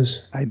 81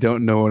 is? I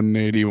don't know what an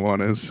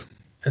 81 is.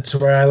 It's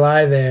where I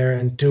lie there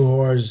and 2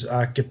 whores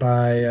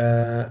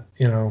occupy,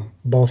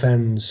 both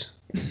ends.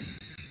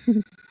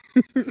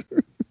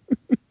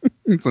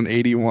 It's an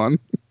 81.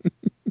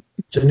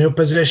 It's a new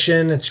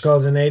position. It's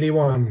called an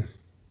 81.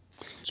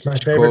 It's my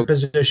favorite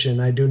position.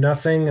 I do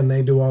nothing and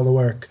they do all the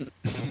work.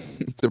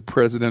 It's a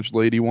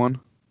presidential 81.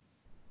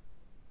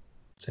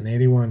 It's an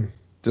 81.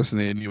 Just an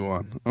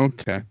 81.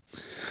 Okay.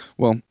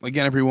 Well,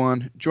 again,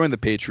 everyone, join the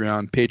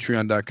Patreon,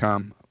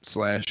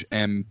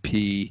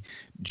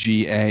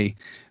 patreon.com/MPGA.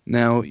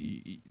 Now,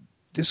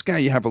 this guy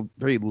you have a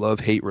very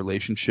love-hate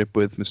relationship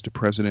with, Mr.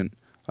 President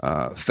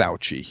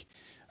Fauci.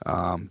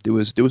 There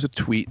was a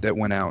tweet that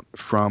went out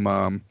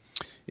from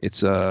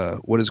it's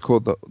what is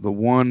called the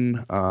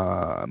One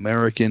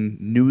American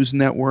News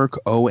Network,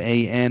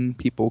 OAN,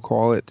 people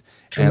call it.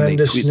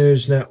 Tremendous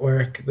News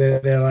Network.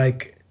 They're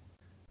like,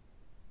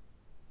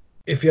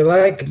 if you're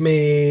like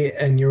me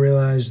and you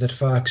realize that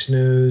Fox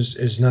News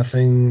is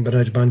nothing but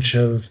a bunch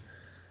of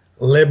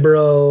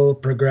liberal,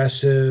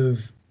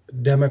 progressive,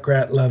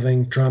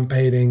 Democrat-loving,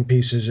 Trump-hating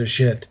pieces of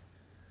shit,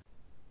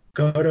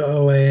 go to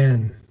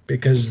OAN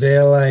because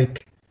they're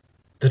like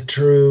the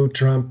true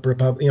Trump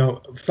Republic.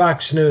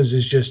 Fox News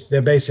is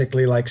they're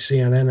basically like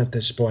CNN at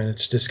this point.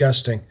 It's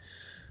disgusting.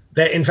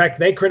 In fact,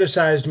 they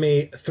criticized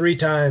me 3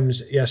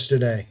 times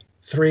yesterday.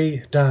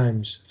 3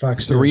 times,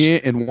 Fox News.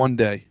 3 in one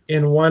day.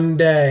 In one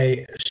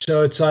day.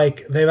 So it's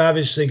like they've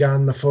obviously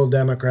gone the full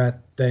Democrat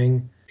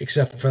thing,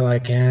 except for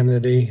like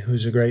Hannity,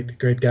 who's a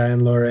great guy,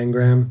 and Laura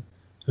Ingraham,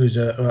 who's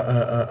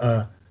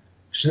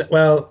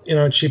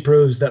she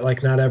proves that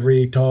like not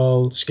every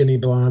tall, skinny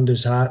blonde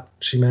is hot.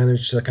 She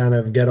managed to kind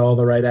of get all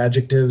the right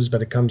adjectives,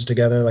 but it comes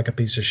together like a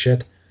piece of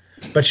shit.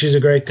 But she's a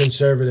great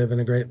conservative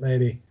and a great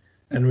lady,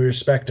 and we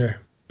respect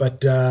her.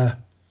 But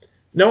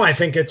no, I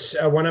think it's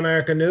One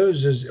America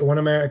News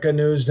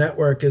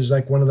Network is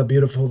like one of the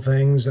beautiful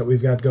things that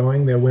we've got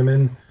going. The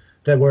women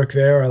that work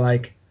there are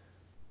like,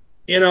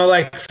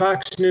 like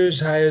Fox News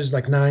hires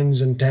like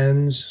 9s and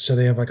 10s, so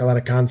they have like a lot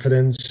of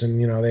confidence,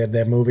 and they had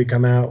their movie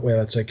come out where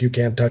it's like, you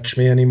can't touch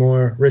me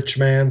anymore, rich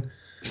man.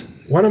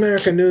 One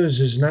America News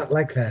is not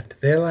like that.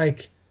 They're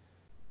like,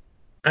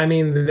 I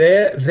mean,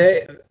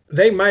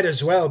 they might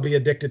as well be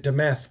addicted to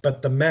meth,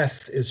 but the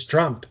meth is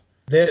Trump.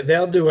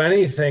 they'll do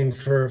anything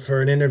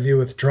for an interview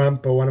with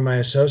Trump or one of my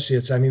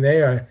associates. I mean,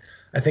 they are.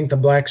 I think the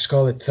blacks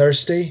call it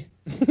thirsty.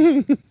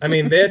 I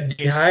mean, they're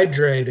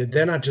dehydrated.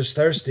 They're not just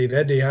thirsty.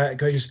 They're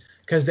dehydrated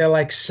because they're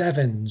like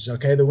sevens.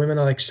 Okay, the women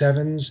are like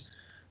sevens,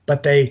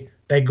 but they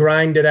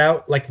grind it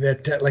out like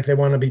like they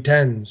want to be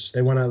tens.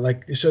 They want to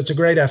like. So it's a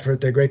great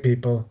effort. They're great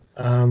people.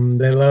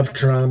 They love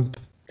Trump.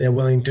 They're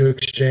willing to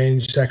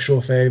exchange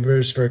sexual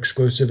favors for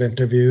exclusive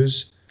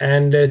interviews,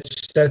 and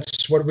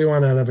that's what we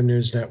want out of a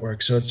news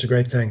network. So it's a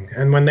great thing.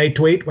 And when they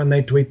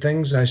tweet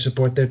things, I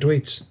support their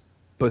tweets.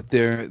 But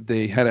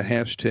they had a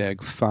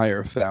hashtag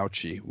Fire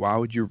Fauci. Why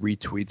would you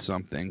retweet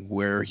something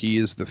where he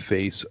is the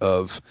face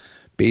of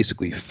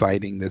basically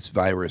fighting this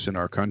virus in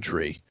our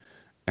country,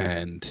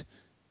 and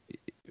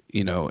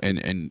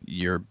and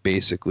you're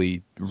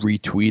basically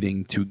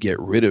retweeting to get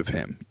rid of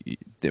him?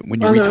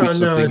 When you retweet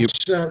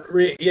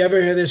something, you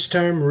ever hear this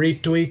term?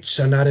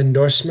 Retweets are not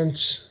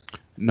endorsements.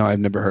 No, I've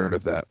never heard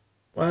of that.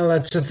 Well,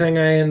 that's the thing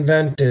I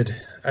invented.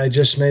 I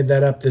just made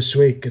that up this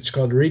week. It's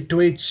called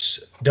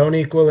retweets don't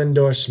equal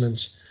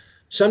endorsements.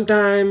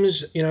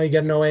 Sometimes, you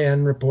get an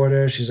OAN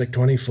reporter. She's like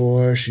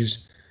 24.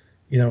 She's,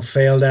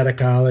 failed out of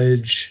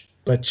college,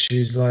 but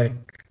she's like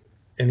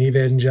an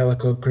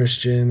evangelical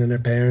Christian, and her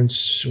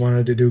parents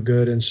wanted to do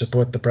good and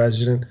support the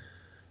president.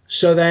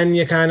 So then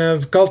you kind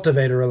of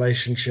cultivate a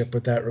relationship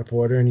with that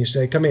reporter, and you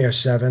say, "Come here,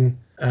 Seven.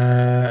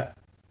 How'd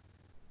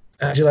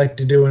you like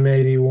to do an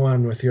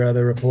 81 with your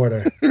other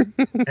reporter?"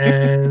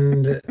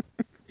 And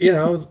you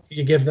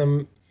give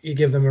them a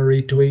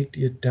retweet.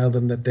 You tell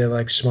them that they're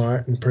like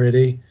smart and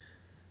pretty,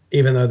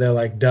 even though they're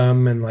like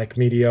dumb and like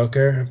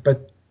mediocre.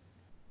 But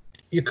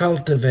you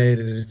cultivate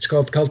it. It's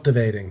called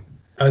cultivating.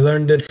 I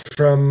learned it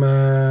from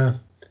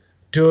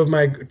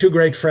two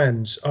great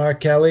friends, R.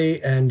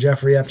 Kelly and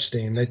Jeffrey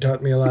Epstein. They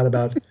taught me a lot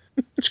about.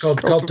 It's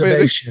called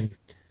cultivation.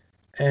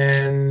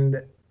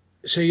 And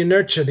so you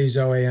nurture these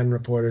OAN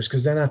reporters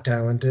because they're not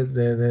talented,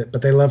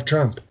 but they love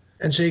Trump.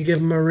 And so you give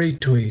them a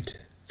retweet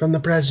from the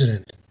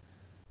president.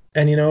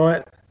 And you know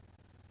what?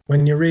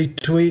 When you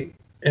retweet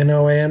an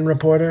OAN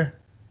reporter,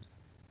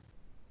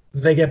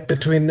 they get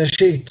between the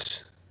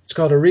sheets. It's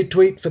called a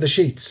retweet for the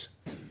sheets.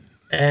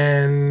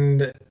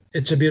 And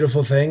it's a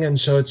beautiful thing. And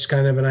so it's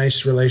kind of a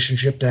nice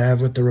relationship to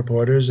have with the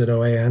reporters at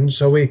OAN.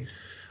 So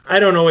I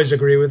don't always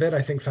agree with it.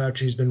 I think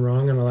Fauci's been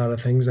wrong on a lot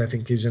of things. I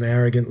think he's an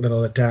arrogant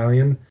little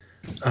Italian.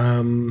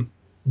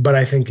 But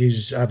I think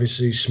he's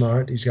obviously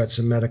smart. He's got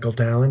some medical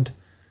talent.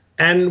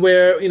 And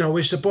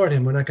we support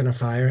him. We're not going to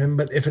fire him.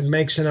 But if it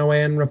makes an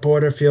OAN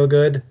reporter feel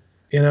good,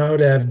 to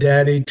have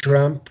Daddy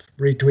Trump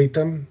retweet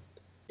them,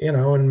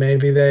 and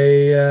maybe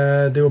they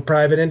do a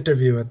private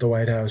interview at the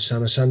White House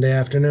on a Sunday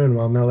afternoon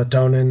while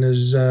Melatonin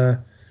is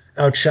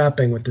out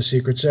shopping with the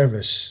Secret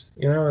Service,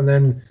 and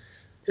then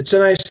it's a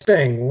nice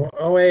thing.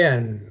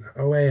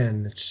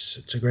 OAN,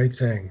 it's a great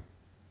thing.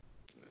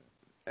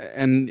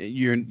 And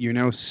you're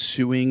now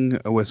suing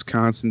a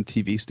Wisconsin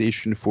TV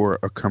station for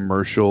a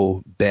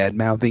commercial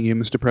bad-mouthing you,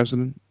 Mr.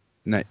 President?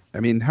 I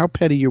mean, how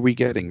petty are we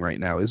getting right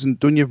now?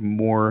 Don't you have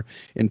more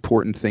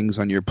important things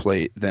on your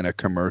plate than a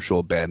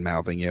commercial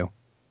bad-mouthing you?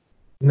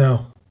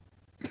 No.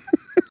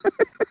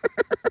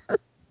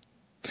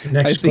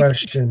 Next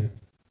question.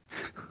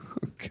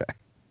 Okay.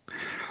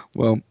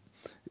 Well,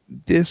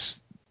 this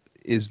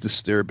is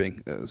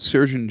disturbing.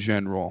 Surgeon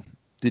General,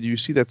 did you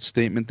see that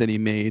statement that he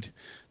made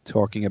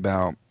talking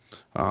about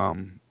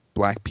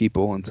black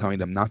people and telling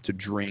them not to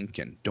drink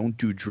and don't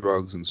do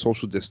drugs and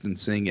social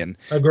distancing and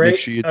a great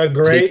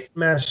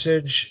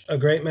message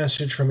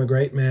from a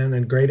great man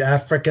and great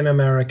African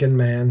American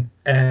man,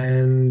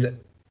 and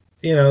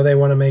they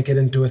want to make it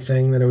into a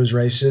thing that it was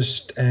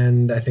racist,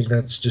 and I think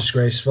that's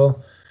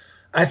disgraceful.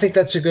 I think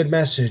that's a good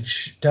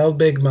message. Tell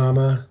Big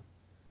Mama,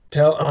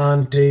 tell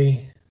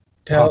Auntie,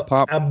 tell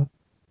Pop.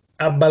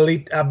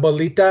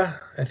 Abuelita.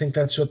 I think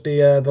that's what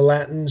the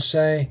Latins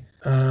say.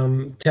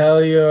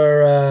 Tell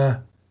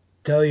your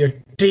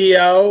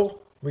Tio.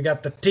 We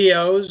got the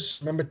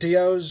Tios. Remember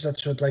Tios?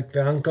 That's what, like,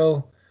 the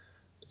uncle.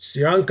 It's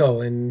your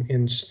uncle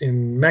in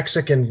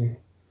Mexican,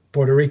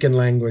 Puerto Rican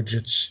language.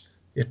 It's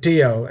your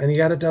Tio, and you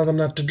got to tell them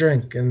not to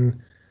drink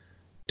and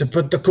to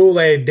put the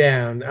Kool-Aid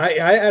down. I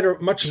had a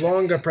much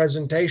longer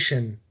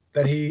presentation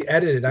that he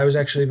edited. I was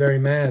actually very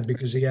mad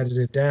because he edited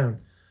it down.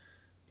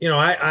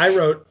 I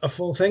wrote a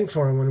full thing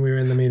for him when we were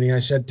in the meeting. I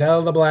said,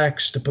 tell the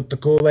blacks to put the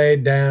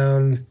Kool-Aid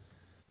down,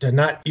 to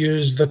not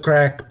use the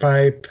crack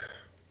pipe,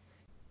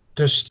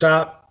 to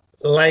stop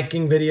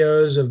liking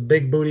videos of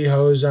big booty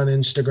hoes on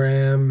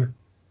Instagram,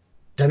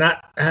 to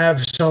not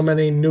have so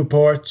many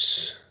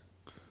Newports,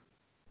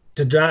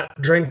 to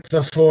not drink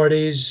the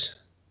 40s,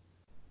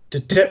 to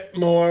tip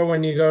more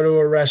when you go to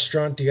a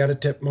restaurant. You got to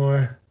tip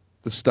more.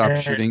 To stop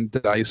shooting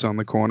dice on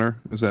the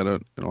corner. Is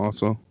that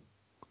also?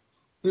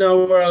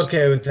 No, we're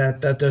okay with that.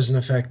 That doesn't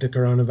affect the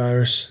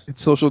coronavirus.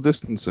 It's social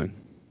distancing.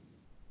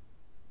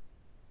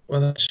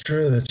 Well, that's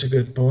true. That's a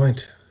good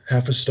point.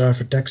 Half a star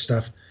for tech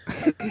stuff.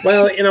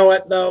 Well, you know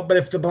what, though? But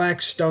if the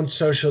blacks don't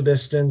social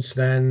distance,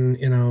 then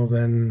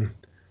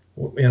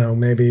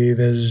maybe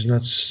there's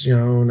not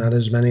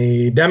as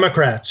many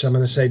Democrats. I'm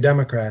going to say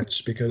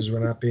Democrats because we're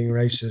not being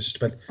racist.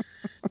 But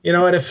you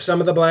know what? If some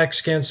of the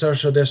blacks can't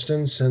social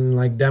distance and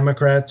like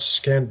Democrats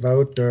can't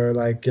vote, or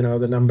like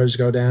the numbers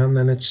go down,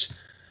 then it's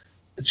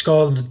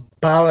called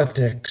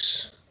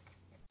politics.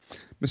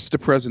 Mr.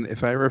 President,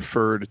 if I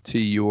referred to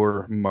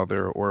your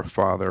mother or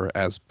father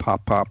as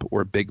Pop Pop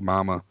or Big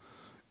Mama,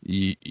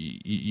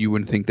 you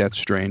wouldn't think that's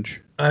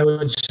strange? I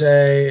would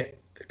say,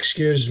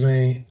 excuse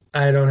me,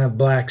 I don't have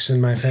blacks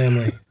in my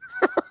family.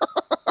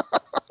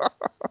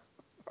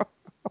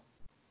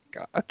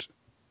 God.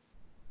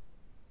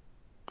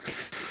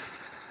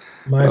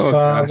 My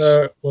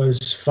father gosh.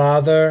 was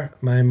father.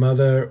 My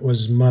mother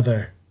was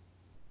mother.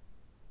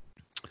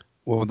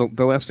 Well,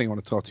 the last thing I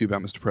want to talk to you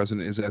about, Mr.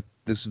 President, is that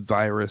this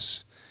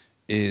virus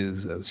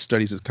is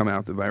studies have come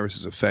out. The virus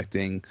is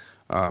affecting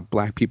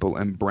black people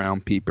and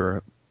brown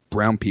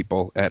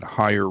people at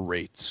higher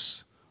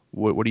rates.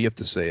 What do you have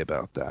to say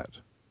about that?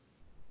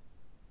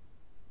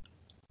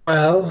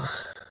 Well,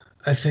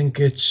 I think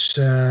it's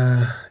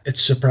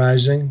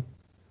surprising.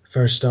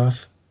 First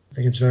off, I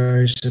think it's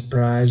very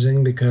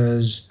surprising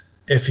because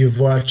if you've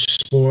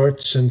watched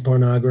sports and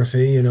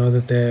pornography, you know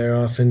that they're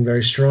often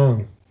very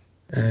strong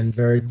and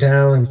very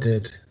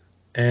talented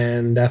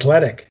and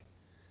athletic.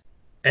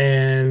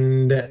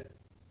 And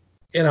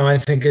I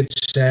think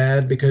it's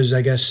sad because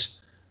I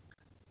guess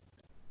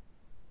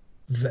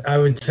I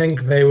would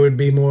think they would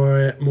be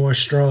more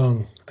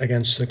strong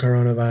against the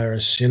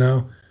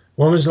coronavirus.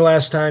 When was the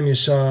last time you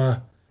saw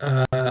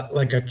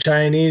like a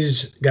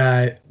Chinese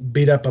guy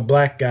beat up a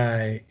black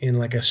guy in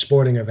like a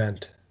sporting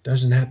event?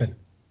 Doesn't happen.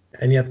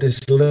 And yet this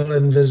little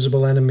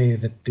invisible enemy,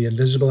 that the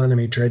invisible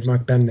enemy,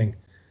 trademark pending,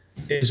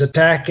 is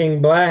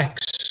attacking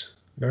blacks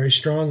very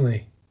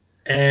strongly.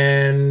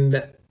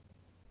 And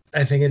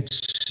I think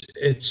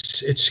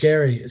it's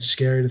scary. It's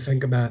scary to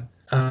think about.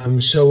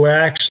 So we're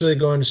actually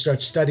going to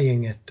start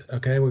studying it.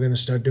 Okay, we're going to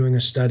start doing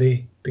a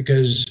study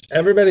because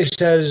everybody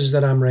says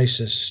that I'm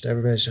racist.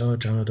 Everybody says, "Oh,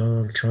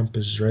 Donald Trump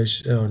is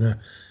racist." Oh no,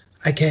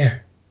 I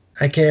care.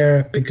 I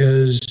care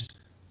because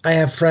I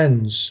have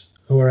friends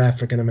who are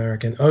African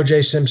American.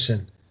 O.J.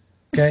 Simpson.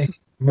 Okay,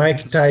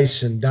 Mike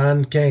Tyson,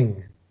 Don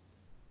King.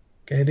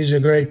 Okay, these are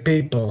great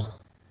people.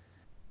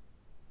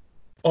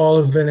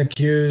 All have been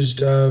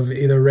accused of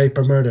either rape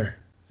or murder.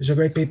 These are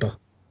great people.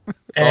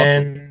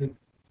 And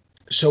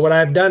so what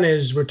I've done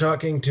is we're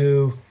talking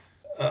to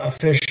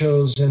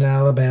officials in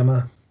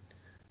Alabama,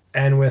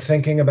 and we're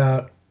thinking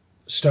about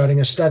starting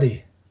a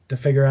study to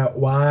figure out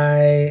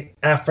why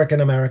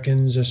African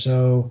Americans are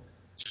so,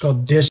 it's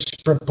called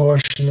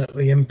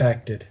disproportionately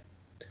impacted.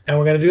 And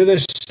we're going to do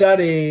this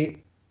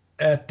study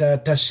at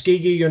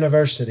Tuskegee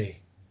University.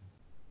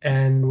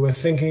 And we're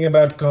thinking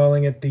about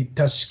calling it the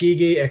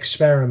Tuskegee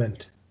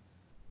Experiment.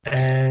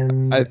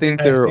 And I think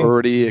there are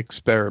already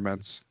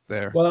experiments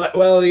there. No,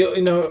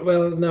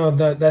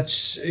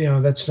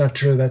 that's not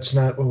true. That's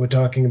not what we're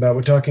talking about.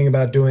 We're talking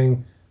about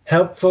doing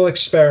helpful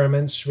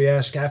experiments. We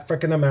ask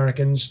African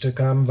Americans to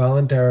come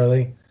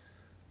voluntarily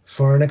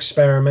for an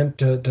experiment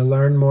to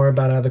learn more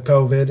about how the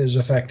COVID is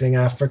affecting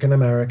African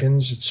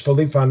Americans. It's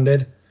fully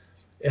funded.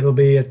 It'll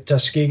be at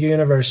Tuskegee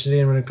University,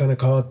 and we're going to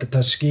call it the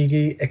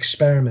Tuskegee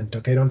Experiment.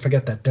 Okay, don't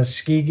forget that,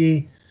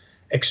 Tuskegee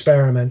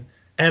Experiment.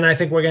 And I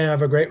think we're going to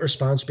have a great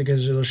response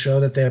because it'll show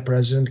that their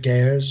president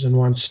cares and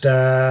wants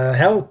to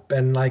help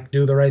and like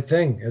do the right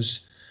thing,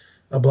 as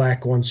a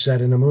black once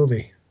said in a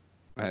movie.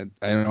 I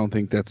don't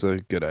think that's a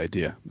good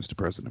idea, Mr.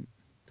 President.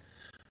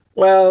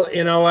 Well,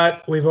 you know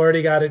what? We've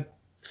already got it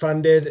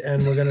funded,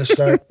 and we're going to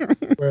start.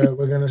 we're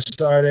going to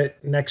start it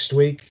next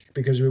week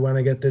because we want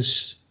to get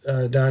this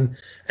done.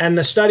 And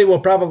the study will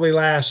probably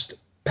last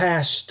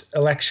past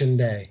Election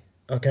Day.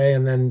 Okay,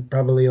 and then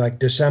probably like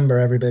December,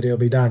 everybody will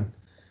be done.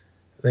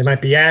 They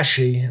might be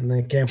ashy, and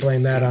they can't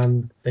blame that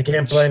on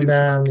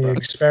the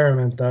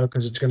experiment though,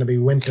 because it's going to be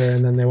winter,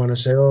 and then they want to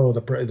say, "Oh,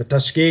 the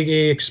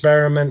Tuskegee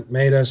experiment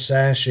made us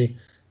ashy."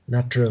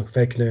 Not true.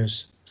 Fake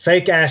news.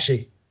 Fake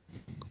ashy.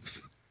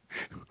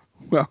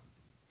 Well,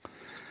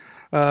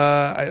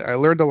 I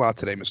learned a lot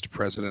today, Mr.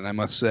 President. I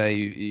must say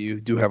you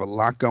do have a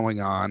lot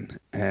going on,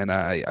 and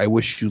I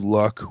wish you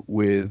luck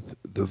with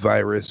the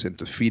virus and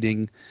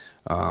defeating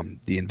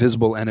the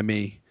invisible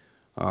enemy.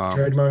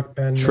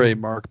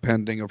 Trademark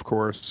pending, of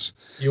course.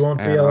 You won't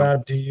be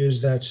allowed to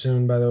use that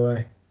soon, by the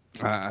way.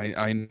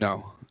 I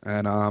know.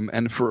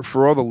 And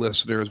for all the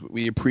listeners,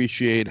 we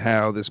appreciate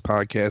how this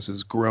podcast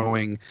is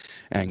growing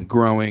and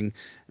growing.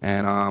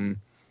 And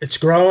it's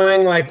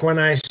growing like when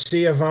I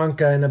see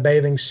Ivanka in a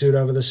bathing suit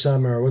over the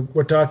summer.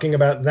 We're talking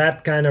about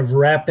that kind of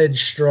rapid,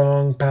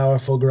 strong,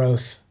 powerful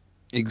growth.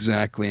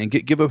 Exactly. And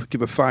give a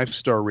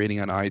 5-star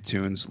rating on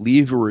iTunes.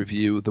 Leave a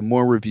review. The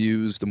more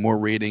reviews, the more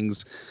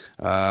ratings.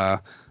 I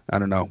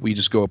don't know. We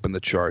just go up in the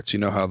charts. You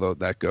know how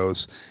that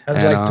goes.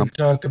 I'd like to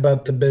talk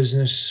about the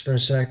business for a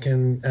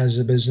second as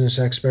a business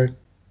expert.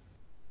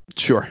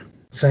 Sure.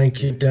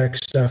 Thank you, Tech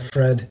Stuff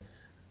Fred.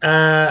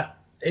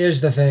 Here's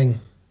the thing.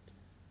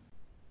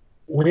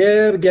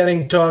 We're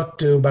getting talked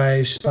to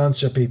by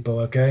sponsor people,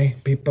 okay?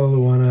 People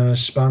who want to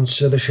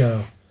sponsor the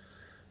show.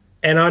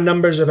 And our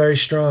numbers are very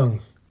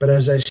strong. But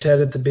as I said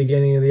at the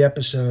beginning of the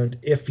episode,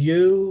 if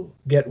you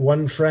get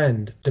one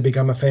friend to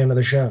become a fan of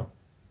the show,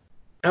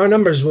 our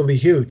numbers will be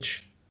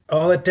huge.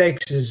 All it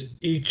takes is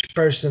each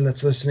person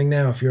that's listening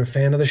now, if you're a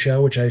fan of the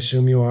show, which I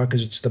assume you are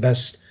because it's the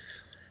best.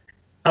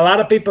 A lot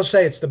of people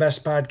say it's the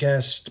best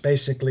podcast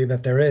basically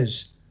that there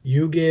is.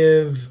 You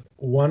give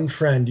one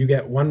friend, you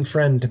get one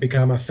friend to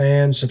become a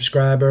fan,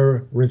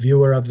 subscriber,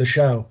 reviewer of the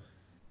show.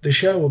 The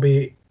show will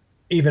be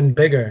even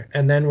bigger.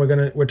 And then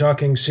we're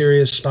talking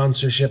serious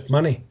sponsorship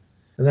money.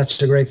 And that's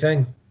a great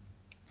thing.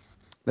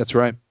 That's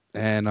right.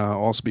 And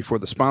also, before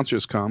the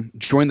sponsors come,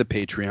 join the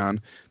Patreon.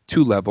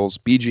 2 levels,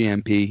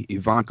 BGMP,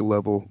 Ivanka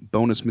level,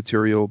 bonus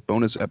material,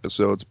 bonus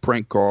episodes,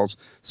 prank calls,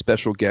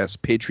 special guests,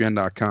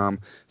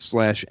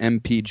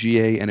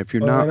 patreon.com/MPGA. And if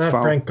you're they're not not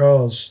prank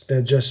calls.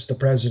 They're just the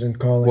president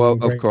calling. well,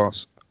 of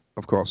course.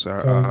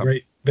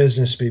 Great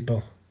business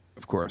people.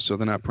 Of course. So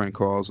they're not prank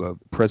calls.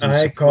 President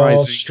I surprising.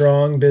 call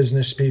strong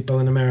business people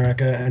in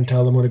America and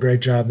tell them what a great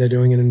job they're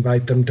doing and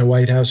invite them to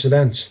White House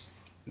events.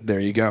 There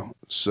you go.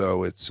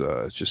 So it's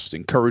just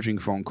encouraging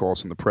phone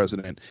calls from the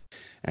president.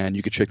 And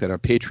you can check that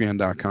out,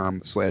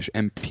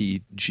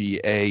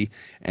 patreon.com/MPGA.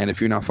 And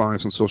if you're not following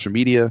us on social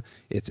media,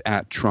 it's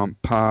at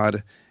Trump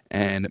Pod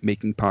and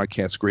Making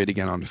Podcasts Great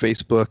Again on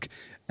Facebook,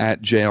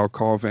 at JL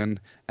Colvin,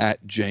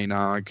 at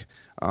JNog.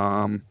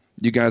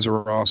 You guys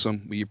are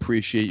awesome. We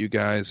appreciate you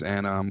guys.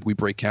 And we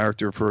break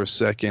character for a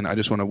second. I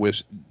just want to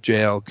wish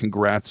JL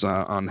congrats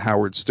on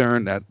Howard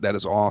Stern. That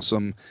is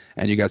awesome.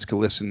 And you guys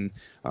can listen.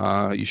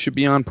 You should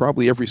be on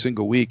probably every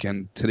single week.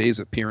 And today's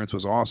appearance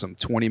was awesome.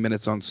 20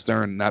 minutes on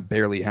Stern. That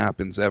barely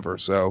happens ever.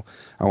 So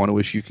I want to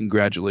wish you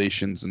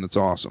congratulations. And it's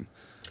awesome.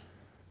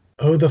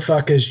 Who the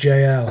fuck is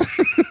JL?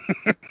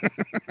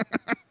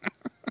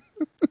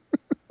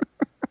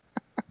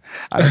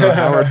 I don't know.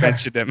 Howard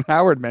mentioned him.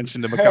 Howard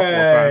mentioned him a couple of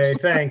times. Hey,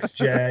 thanks,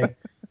 Jay.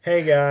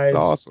 Hey, guys.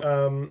 That's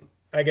awesome.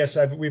 I guess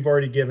we've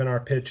already given our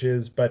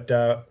pitches, but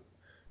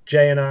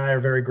Jay and I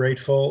are very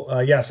grateful.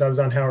 Yes, I was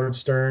on Howard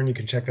Stern. You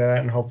can check that out,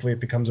 and hopefully it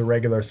becomes a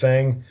regular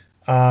thing.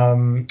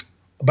 But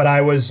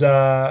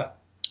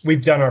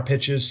we've done our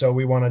pitches, so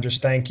we want to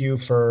just thank you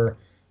for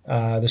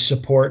the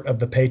support of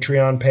the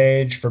Patreon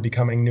page, for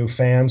becoming new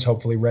fans,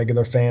 hopefully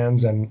regular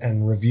fans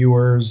and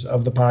reviewers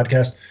of the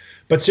podcast.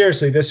 But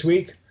seriously, this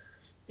week,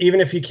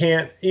 even if you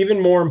can't, even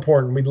more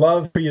important, we'd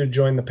love for you to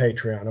join the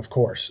Patreon, of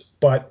course.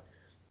 But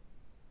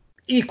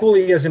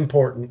equally as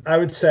important, I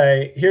would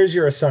say, here's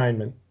your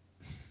assignment.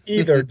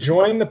 Either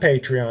join the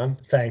Patreon,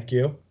 thank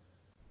you,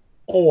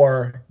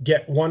 or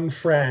get one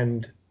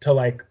friend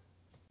to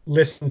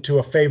listen to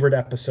a favorite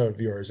episode of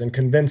yours and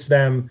convince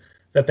them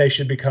that they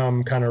should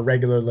become kind of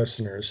regular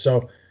listeners.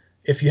 So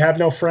if you have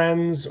no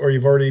friends or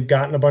you've already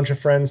gotten a bunch of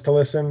friends to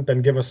listen,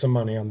 then give us some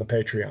money on the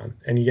Patreon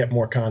and you get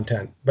more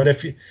content. But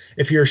if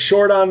you're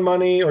short on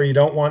money or you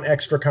don't want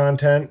extra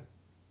content,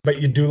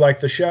 but you do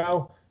like the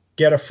show,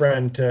 get a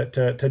friend to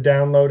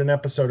download an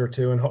episode or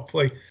two. And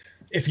hopefully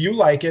if you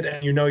like it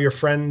and you know your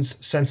friends'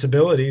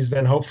 sensibilities,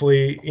 then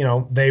hopefully,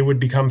 they would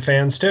become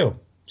fans too.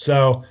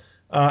 So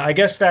I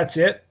guess that's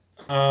it.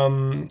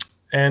 And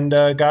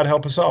God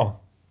help us all.